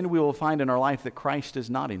 then we will find in our life that Christ is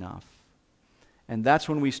not enough. And that's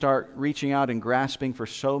when we start reaching out and grasping for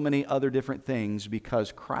so many other different things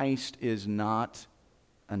because Christ is not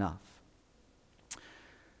enough.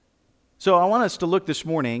 So I want us to look this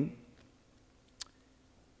morning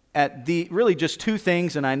at really just two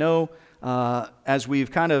things, and I know as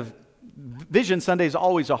we've kind of Vision Sunday is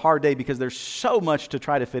always a hard day because there's so much to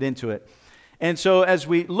try to fit into it. And so as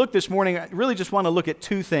we look this morning, I really just want to look at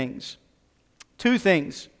two things. Two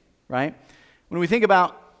things, right? When we think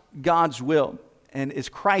about God's will and is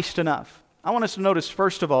Christ enough, I want us to notice,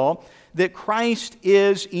 first of all, that Christ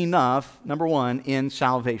is enough, number one, in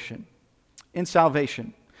salvation. In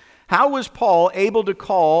salvation. How was Paul able to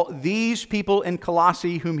call these people in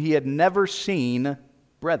Colossae whom he had never seen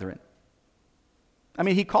brethren? I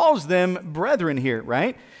mean, he calls them brethren here,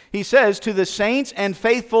 right? He says, to the saints and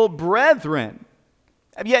faithful brethren.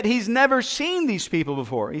 Yet he's never seen these people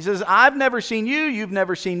before. He says, I've never seen you, you've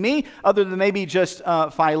never seen me, other than maybe just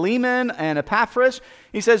Philemon and Epaphras.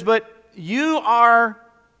 He says, but you are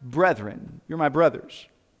brethren. You're my brothers.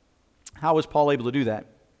 How was Paul able to do that?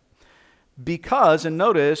 Because, and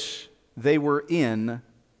notice, they were in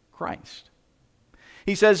Christ.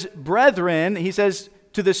 He says, brethren, he says,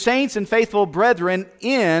 to the saints and faithful brethren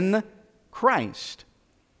in Christ.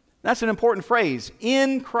 That's an important phrase,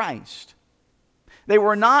 in Christ. They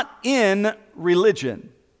were not in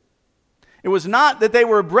religion. It was not that they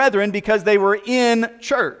were brethren because they were in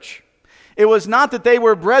church. It was not that they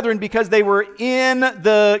were brethren because they were in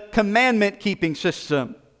the commandment-keeping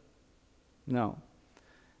system. No.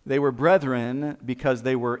 They were brethren because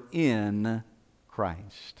they were in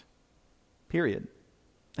Christ. Period.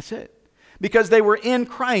 That's it. Because they were in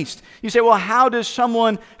Christ. You say, well, how does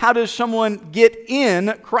someone get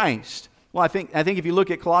in Christ? Well, I think if you look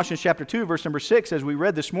at Colossians chapter 2, verse number 6, as we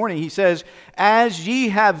read this morning, he says, as ye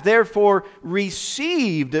have therefore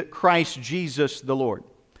received Christ Jesus the Lord.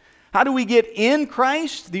 How do we get in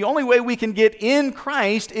Christ? The only way we can get in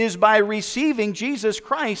Christ is by receiving Jesus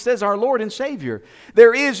Christ as our Lord and Savior.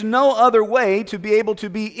 There is no other way to be able to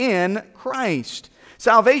be in Christ.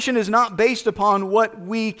 Salvation is not based upon what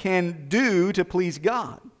we can do to please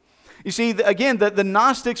God. You see, again, the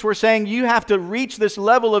Gnostics were saying you have to reach this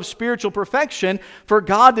level of spiritual perfection for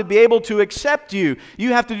God to be able to accept you.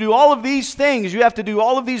 You have to do all of these things. You have to do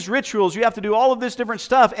all of these rituals. You have to do all of this different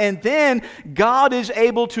stuff. And then God is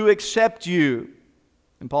able to accept you.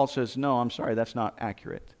 And Paul says, no, I'm sorry, that's not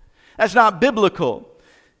accurate. That's not biblical.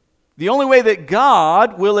 The only way that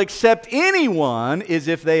God will accept anyone is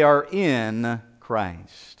if they are in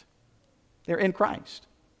Christ. They're in Christ.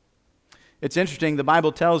 It's interesting, the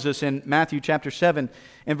Bible tells us in Matthew chapter 7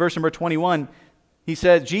 and verse number 21,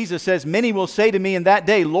 Jesus says, many will say to me in that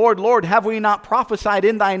day, Lord, Lord, have we not prophesied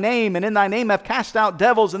in thy name, and in thy name have cast out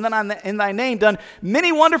devils, and then in thy name done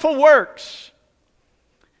many wonderful works?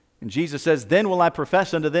 And Jesus says, then will I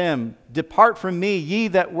profess unto them, depart from me, ye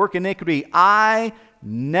that work iniquity, I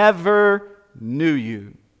never knew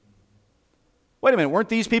you. Wait a minute, weren't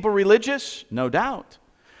these people religious? No doubt.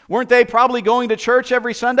 Weren't they probably going to church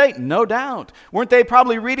every Sunday? No doubt. Weren't they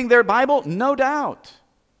probably reading their Bible? No doubt.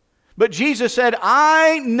 But Jesus said,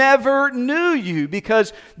 I never knew you,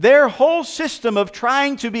 because their whole system of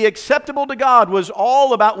trying to be acceptable to God was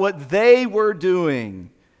all about what they were doing.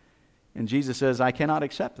 And Jesus says, I cannot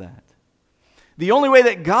accept that. The only way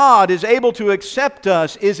that God is able to accept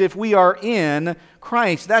us is if we are in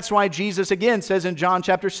Christ. That's why Jesus again says in John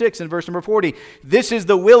chapter 6 and verse number 40, this is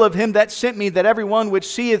the will of him that sent me, that everyone which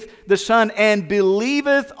seeth the Son and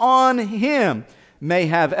believeth on him may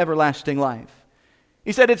have everlasting life.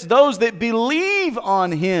 He said it's those that believe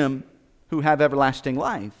on him who have everlasting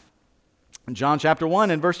life. In John chapter 1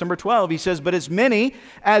 and verse number 12, he says, but as many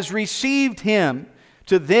as received him,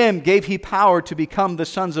 to them gave he power to become the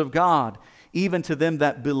sons of God, even to them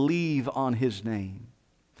that believe on his name.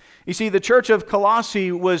 You see, the church of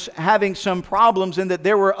Colossae was having some problems in that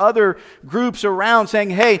there were other groups around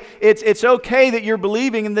saying, hey, it's okay that you're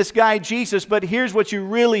believing in this guy Jesus, but here's what you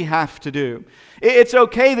really have to do. It's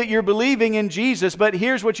okay that you're believing in Jesus, but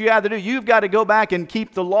here's what you have to do. You've got to go back and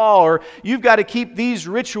keep the law, or you've got to keep these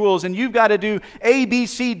rituals, and you've got to do A, B,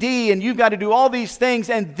 C, D, and you've got to do all these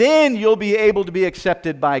things, and then you'll be able to be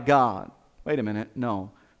accepted by God. Wait a minute.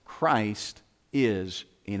 No. Christ is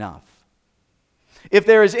enough. If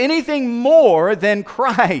there is anything more than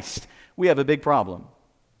Christ, we have a big problem.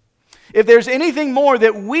 If there's anything more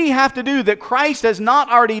that we have to do that Christ has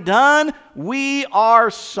not already done, we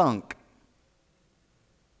are sunk.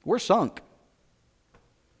 We're sunk.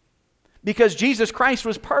 Because Jesus Christ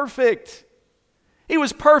was perfect. He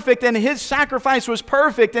was perfect and His sacrifice was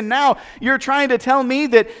perfect. And now you're trying to tell me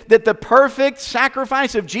that the perfect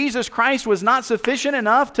sacrifice of Jesus Christ was not sufficient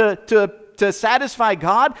enough to satisfy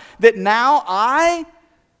God? That now I,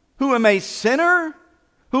 who am a sinner,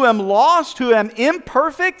 who am lost, who am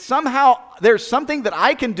imperfect, somehow there's something that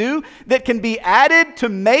I can do that can be added to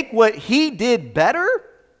make what He did better?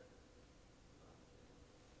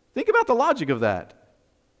 Think about the logic of that.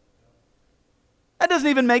 That doesn't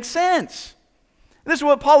even make sense. This is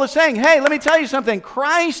what Paul is saying. Hey, let me tell you something.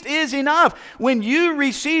 Christ is enough. When you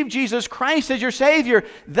receive Jesus Christ as your Savior,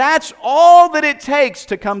 that's all that it takes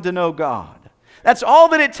to come to know God. That's all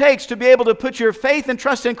that it takes to be able to put your faith and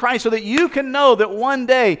trust in Christ so that you can know that one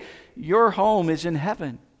day your home is in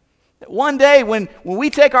heaven. That one day when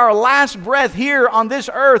we take our last breath here on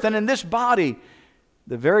this earth and in this body,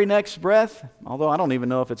 the very next breath, although I don't even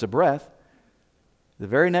know if it's a breath, the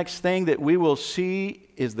very next thing that we will see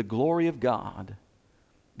is the glory of God.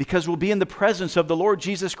 Because we'll be in the presence of the Lord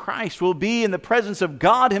Jesus Christ. We'll be in the presence of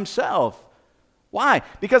God Himself. Why?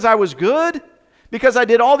 Because I was good? Because I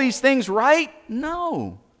did all these things right?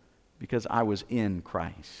 No. Because I was in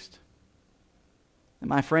Christ. And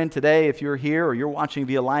my friend, today, if you're here or you're watching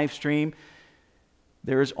via live stream,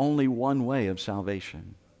 there is only one way of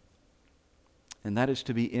salvation. And that is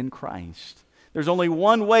to be in Christ. There's only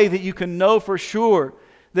one way that you can know for sure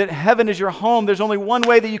that heaven is your home. There's only one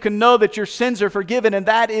way that you can know that your sins are forgiven, and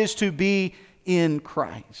that is to be in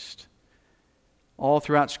Christ. All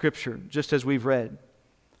throughout Scripture, just as we've read.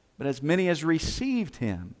 But as many as received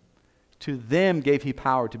Him, to them gave He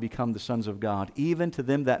power to become the sons of God, even to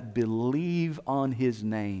them that believe on His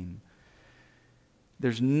name.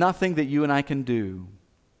 There's nothing that you and I can do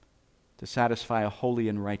to satisfy a holy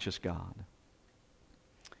and righteous God,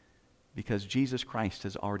 because Jesus Christ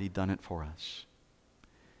has already done it for us.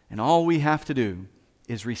 And all we have to do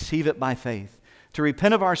is receive it by faith, to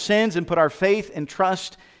repent of our sins and put our faith and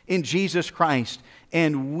trust in Jesus Christ.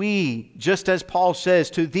 And we, just as Paul says,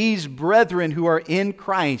 to these brethren who are in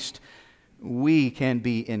Christ, we can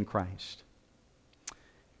be in Christ.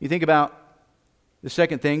 You think about the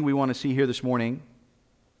second thing we want to see here this morning.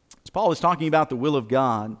 As Paul is talking about the will of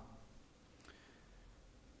God.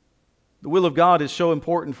 The will of God is so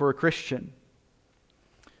important for a Christian.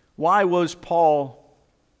 Why was Paul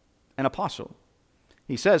an apostle?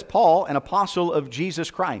 He says, Paul, an apostle of Jesus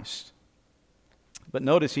Christ. But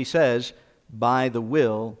notice he says, by the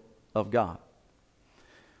will of God.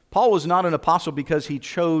 Paul was not an apostle because he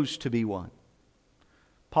chose to be one.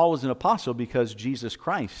 Paul was an apostle because Jesus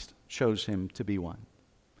Christ chose him to be one.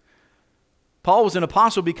 Paul was an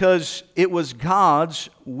apostle because it was God's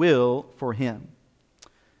will for him.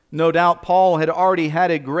 No doubt Paul had already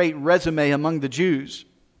had a great resume among the Jews.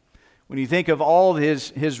 When you think of all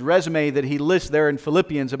his resume that he lists there in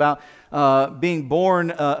Philippians about being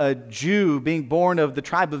born a Jew, being born of the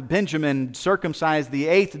tribe of Benjamin, circumcised the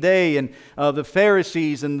 8th day, and the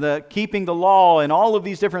Pharisees, and the keeping the law, and all of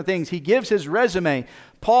these different things, he gives his resume.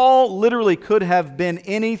 Paul literally could have been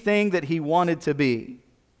anything that he wanted to be.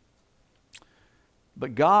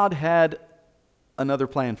 But God had another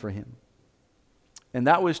plan for him. And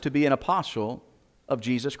that was to be an apostle of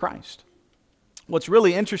Jesus Christ. What's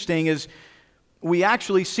really interesting is we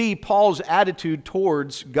actually see Paul's attitude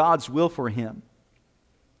towards God's will for him.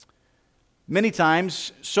 Many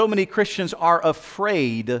times, so many Christians are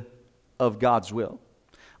afraid of God's will.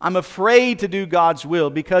 I'm afraid to do God's will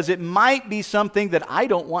because it might be something that I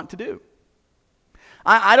don't want to do.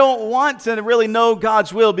 I don't want to really know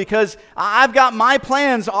God's will because I've got my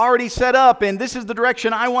plans already set up and this is the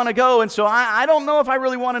direction I want to go. And so I don't know if I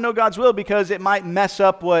really want to know God's will because it might mess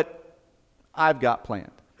up what I've got planned.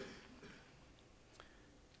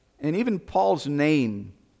 And even Paul's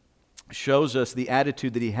name shows us the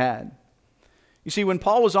attitude that he had. You see, when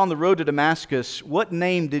Paul was on the road to Damascus, what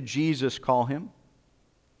name did Jesus call him?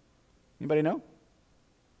 Anybody know?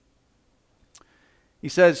 He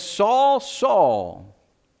says, Saul, Saul,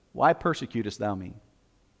 Why persecutest thou me?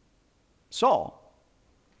 Saul.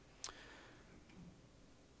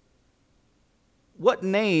 What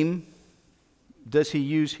name does he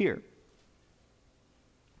use here?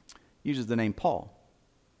 He uses the name Paul.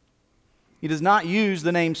 He does not use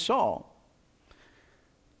the name Saul.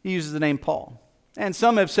 He uses the name Paul. And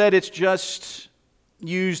some have said it's just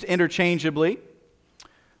used interchangeably.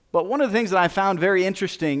 But one of the things that I found very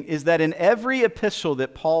interesting is that in every epistle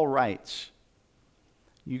that Paul writes,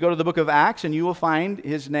 you go to the book of Acts and you will find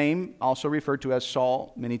his name also referred to as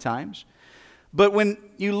Saul many times. But when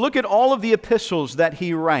you look at all of the epistles that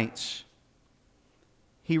he writes,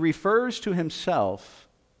 he refers to himself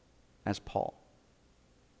as Paul.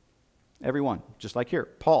 Every one, just like here.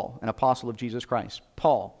 Paul, an apostle of Jesus Christ.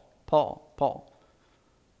 Paul, Paul, Paul.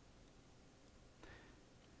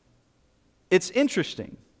 It's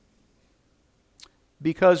interesting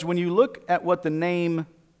because when you look at what the name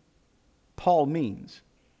Paul means,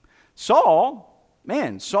 Saul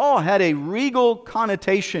had a regal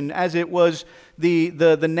connotation as it was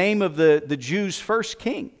the name of the Jews' first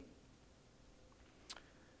king.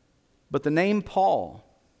 But the name Paul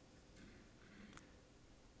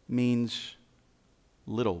means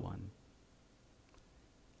little one,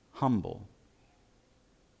 humble.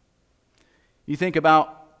 You think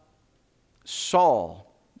about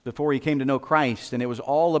Saul before he came to know Christ, and it was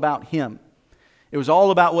all about him. It was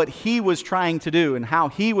all about what he was trying to do and how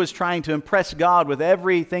he was trying to impress God with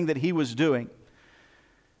everything that he was doing.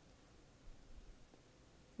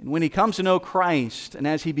 And when he comes to know Christ, and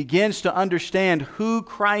as he begins to understand who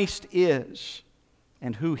Christ is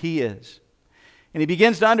and who he is, and he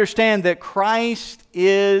begins to understand that Christ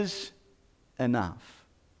is enough,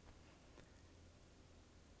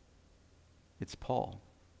 it's Paul.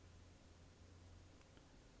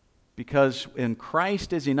 Because when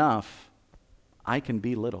Christ is enough, I can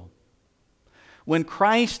be little. When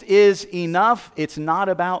Christ is enough, it's not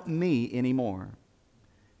about me anymore.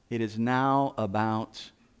 It is now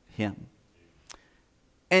about him.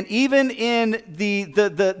 And even in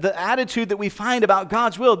the attitude that we find about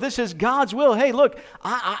God's will, this is God's will. Hey, look,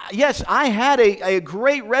 yes, I had a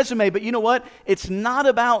great resume, but you know what? It's not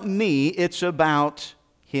about me, it's about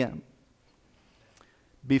him.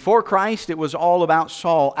 Before Christ, it was all about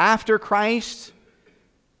Saul. After Christ,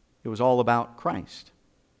 it was all about Christ.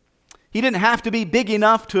 He didn't have to be big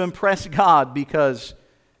enough to impress God because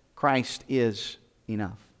Christ is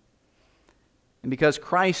enough. And because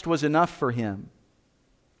Christ was enough for him,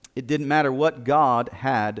 it didn't matter what God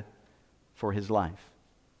had for his life.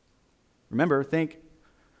 Remember, think,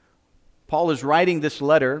 Paul is writing this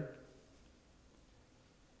letter.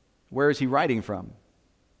 Where is he writing from?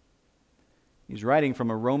 He's writing from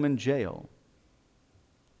a Roman jail.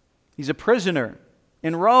 He's a prisoner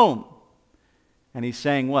in Rome. And he's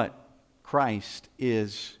saying what? Christ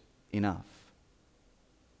is enough.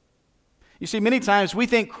 You see, many times we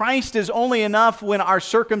think Christ is only enough when our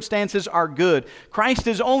circumstances are good. Christ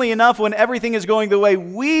is only enough when everything is going the way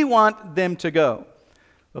we want them to go.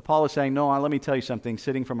 But Paul is saying, no, let me tell you something.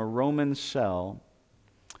 Sitting from a Roman cell,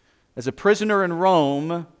 as a prisoner in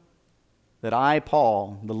Rome, that I,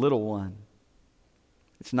 Paul, the little one,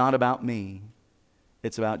 it's not about me.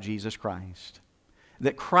 It's about Jesus Christ.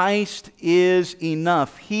 That Christ is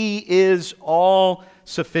enough. He is all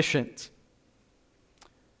sufficient.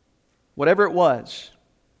 Whatever it was,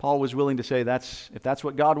 Paul was willing to say, if that's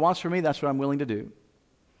what God wants for me, that's what I'm willing to do.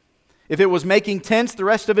 If it was making tents the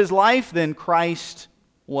rest of his life, then Christ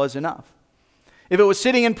was enough. If it was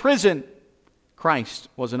sitting in prison, Christ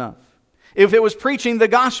was enough. If it was preaching the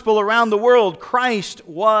gospel around the world, Christ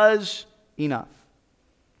was enough.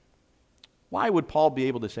 Why would Paul be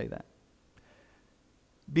able to say that?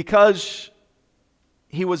 Because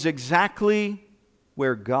he was exactly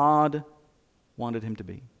where God wanted him to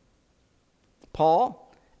be.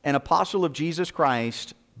 Paul, an apostle of Jesus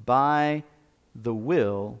Christ by the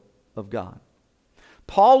will of God.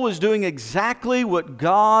 Paul was doing exactly what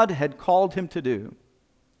God had called him to do.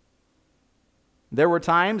 There were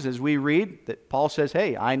times, as we read, that Paul says,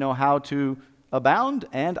 hey, I know how to abound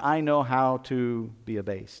and I know how to be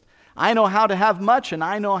abased. I know how to have much and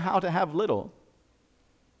I know how to have little.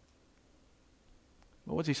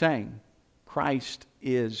 But what's he saying? Christ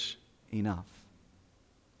is enough.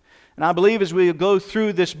 And I believe as we go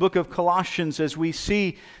through this book of Colossians, as we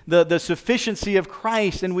see the sufficiency of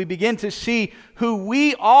Christ and we begin to see who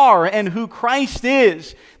we are and who Christ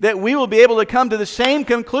is, that we will be able to come to the same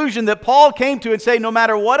conclusion that Paul came to and say, no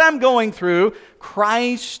matter what I'm going through,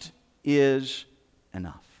 Christ is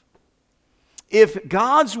enough. If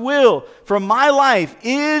God's will for my life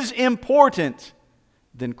is important,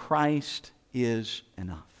 then Christ is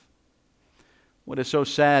enough. What is so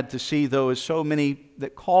sad to see, though, is so many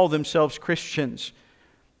that call themselves Christians,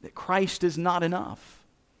 that Christ is not enough.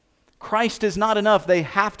 Christ is not enough. They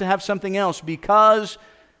have to have something else because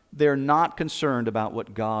they're not concerned about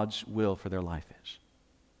what God's will for their life is.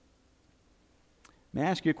 May I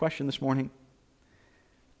ask you a question this morning?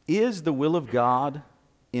 Is the will of God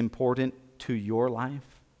important to your life?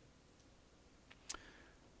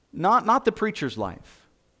 Not the preacher's life.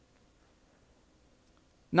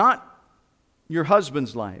 Not your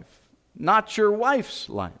husband's life. Not your wife's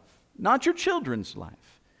life. Not your children's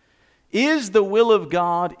life. Is the will of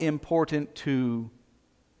God important to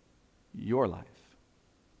your life?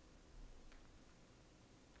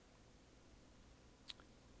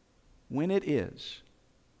 When it is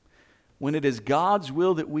God's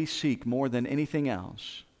will that we seek more than anything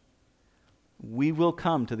else, we will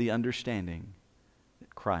come to the understanding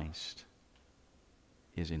that Christ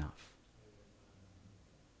is enough.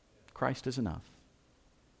 Christ is enough.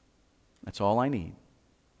 That's all I need.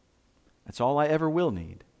 That's all I ever will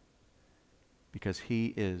need, because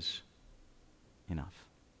He is enough.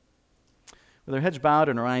 With our heads bowed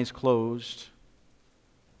and our eyes closed,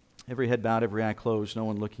 every head bowed, every eye closed, no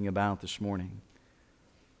one looking about this morning.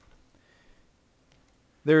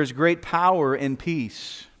 There is great power and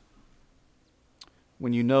peace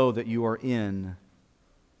when you know that you are in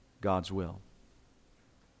God's will.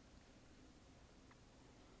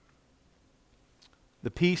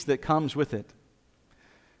 The peace that comes with it.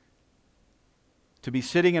 To be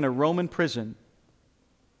sitting in a Roman prison,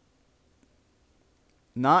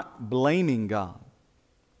 not blaming God,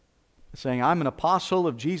 saying, I'm an apostle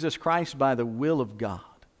of Jesus Christ by the will of God.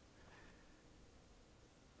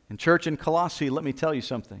 And church in Colossae, let me tell you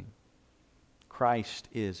something. Christ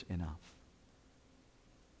is enough.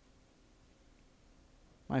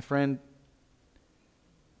 My friend,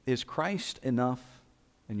 is Christ enough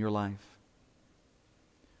in your life?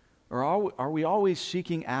 Or are we always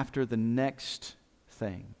seeking after the next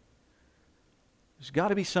thing? There's got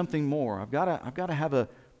to be something more. I've got to have a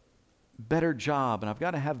better job, and I've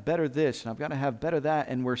got to have better this, and I've got to have better that,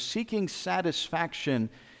 and we're seeking satisfaction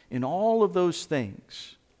in all of those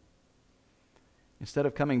things. Instead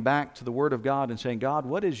of coming back to the Word of God and saying, God,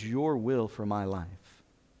 what is your will for my life?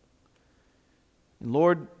 And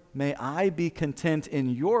Lord, may I be content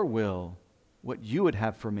in your will, what you would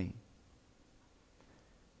have for me.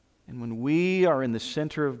 And when we are in the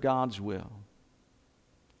center of God's will,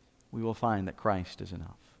 we will find that Christ is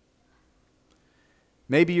enough.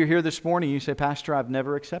 Maybe you're here this morning and you say, Pastor, I've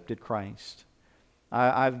never accepted Christ.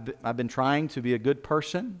 I've been trying to be a good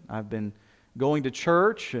person. I've been going to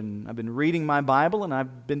church, and I've been reading my Bible, and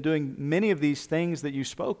I've been doing many of these things that you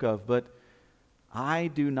spoke of, but I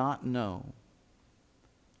do not know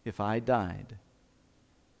if I died.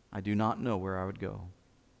 I do not know where I would go.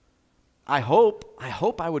 I hope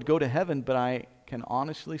I would go to heaven, but I can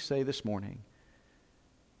honestly say this morning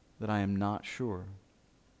that I am not sure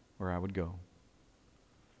where I would go.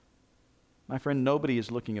 My friend, nobody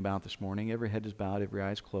is looking about this morning. Every head is bowed, every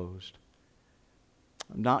eye is closed.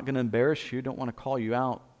 I'm not going to embarrass you, don't want to call you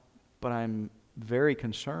out, but I'm very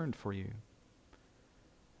concerned for you.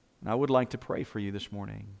 And I would like to pray for you this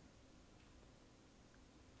morning.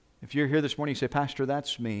 If you're here this morning, you say, Pastor,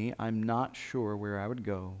 that's me. I'm not sure where I would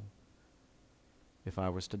go if I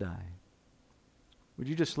was to die. Would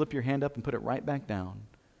you just slip your hand up and put it right back down?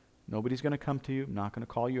 Nobody's going to come to you. I'm not going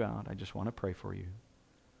to call you out. I just want to pray for you.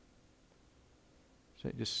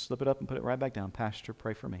 So just slip it up and put it right back down. Pastor,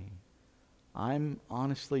 pray for me. I'm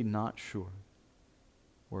honestly not sure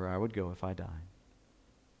where I would go if I die.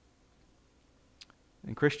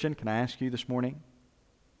 And Christian, can I ask you this morning,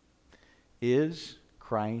 is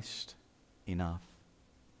Christ enough?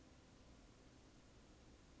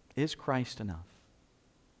 Is Christ enough?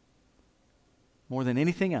 More than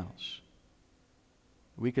anything else,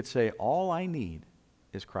 we could say all I need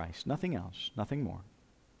is Christ. Nothing else, nothing more.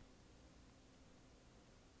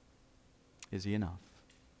 Is He enough?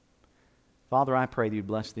 Father, I pray that you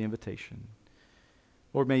bless the invitation.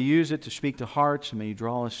 Lord, may you use it to speak to hearts, and may you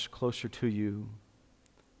draw us closer to you.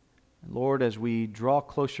 And Lord, as we draw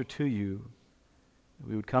closer to you,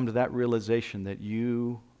 we would come to that realization that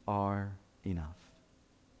you are enough.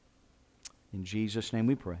 In Jesus' name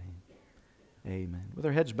we pray. Amen. With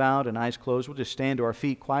our heads bowed and eyes closed, we'll just stand to our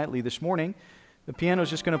feet quietly this morning. The piano is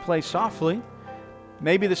just going to play softly.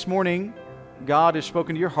 Maybe this morning God has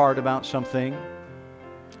spoken to your heart about something.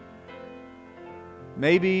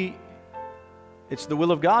 Maybe it's the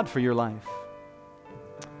will of God for your life.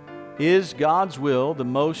 Is God's will the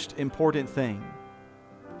most important thing?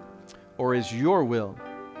 Or is your will?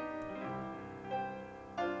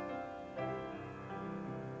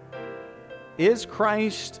 Is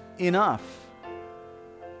Christ enough?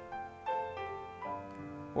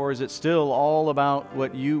 Or is it still all about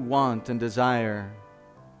what you want and desire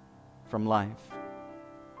from life?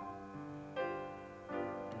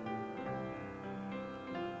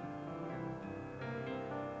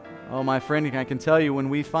 Oh, my friend, I can tell you, when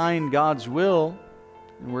we find God's will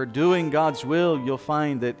and we're doing God's will, you'll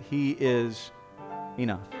find that He is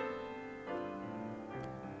enough.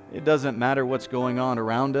 It doesn't matter what's going on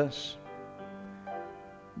around us.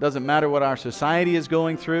 It doesn't matter what our society is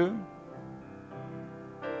going through.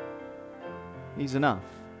 He's enough.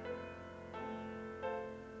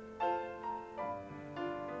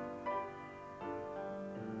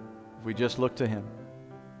 If we just look to Him.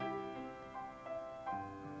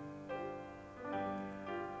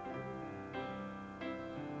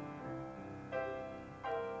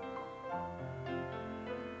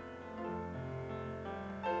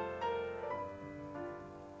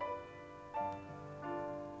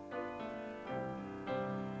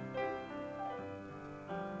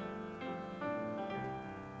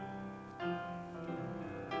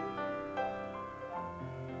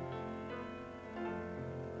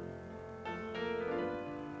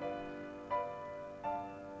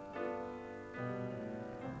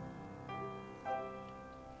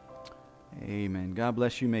 Amen. God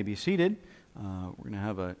bless you. You may be seated. We're going to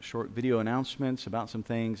have a short video announcements about some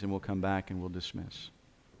things, and we'll come back and we'll dismiss.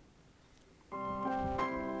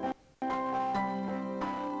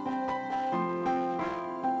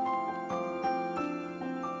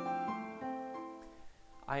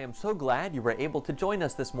 I am so glad you were able to join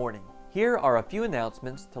us this morning. Here are a few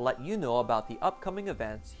announcements to let you know about the upcoming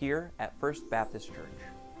events here at First Baptist Church.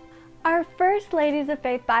 Our First Ladies of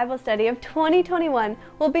Faith Bible Study of 2021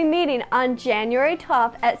 will be meeting on January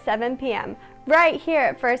 12th at 7 p.m. right here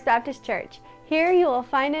at First Baptist Church. Here you will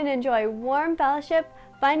find and enjoy warm fellowship,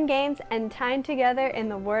 fun games, and time together in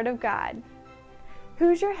the Word of God.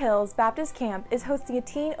 Hoosier Hills Baptist Camp is hosting a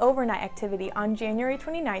teen overnight activity on January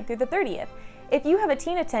 29th through the 30th. If you have a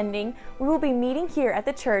teen attending, we will be meeting here at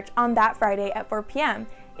the church on that Friday at 4 p.m.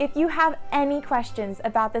 If you have any questions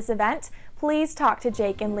about this event, please talk to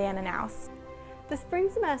Jake and Leanna Naus. The spring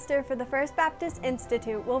semester for the First Baptist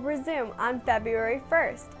Institute will resume on February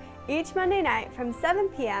 1st. Each Monday night from 7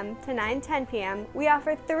 p.m. to 9:10 p.m., we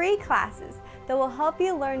offer 3 classes that will help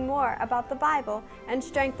you learn more about the Bible and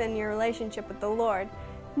strengthen your relationship with the Lord.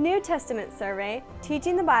 New Testament survey,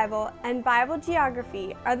 teaching the Bible, and Bible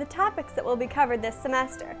geography are the topics that will be covered this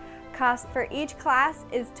semester. Cost for each class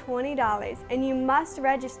is $20, and you must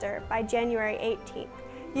register by January 18th.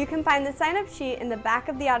 You can find the sign-up sheet in the back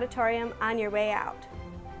of the auditorium on your way out.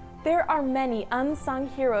 There are many unsung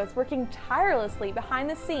heroes working tirelessly behind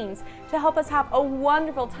the scenes to help us have a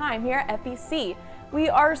wonderful time here at FBC. We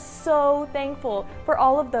are so thankful for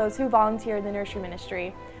all of those who volunteer in the nursery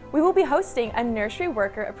ministry. We will be hosting a Nursery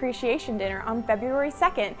Worker Appreciation Dinner on February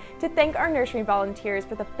 2nd to thank our nursery volunteers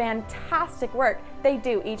for the fantastic work they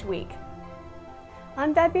do each week.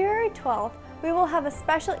 On February 12th, we will have a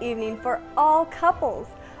special evening for all couples.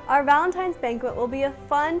 Our Valentine's banquet will be a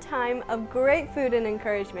fun time of great food and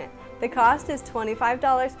encouragement. The cost is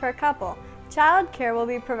 $25 per couple. Child care will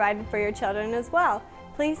be provided for your children as well.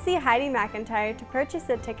 Please see Heidi McIntyre to purchase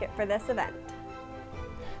a ticket for this event.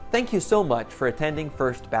 Thank you so much for attending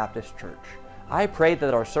First Baptist Church. I pray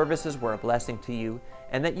that our services were a blessing to you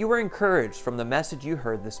and that you were encouraged from the message you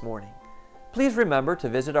heard this morning. Please remember to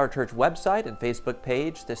visit our church website and Facebook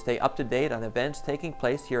page to stay up to date on events taking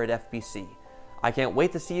place here at FBC. I can't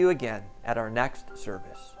wait to see you again at our next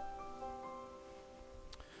service.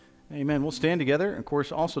 Amen. We'll stand together. Of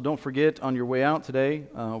course, also don't forget on your way out today,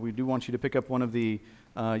 we do want you to pick up one of the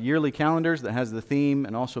yearly calendars that has the theme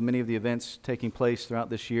and also many of the events taking place throughout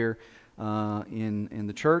this year in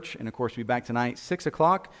the church. And of course, we'll be back tonight, 6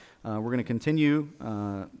 o'clock. We're going to continue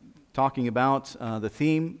talking about the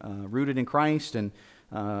theme, Rooted in Christ, and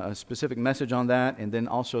a specific message on that, and then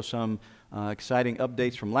also some exciting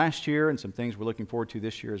updates from last year and some things we're looking forward to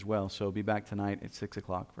this year as well. So be back tonight at 6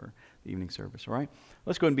 o'clock for the evening service, all right?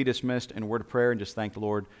 Let's go and be dismissed in a word of prayer and just thank the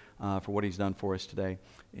Lord for what He's done for us today.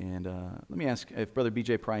 And let me ask if Brother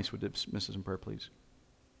B.J. Price would dismiss us in prayer, please.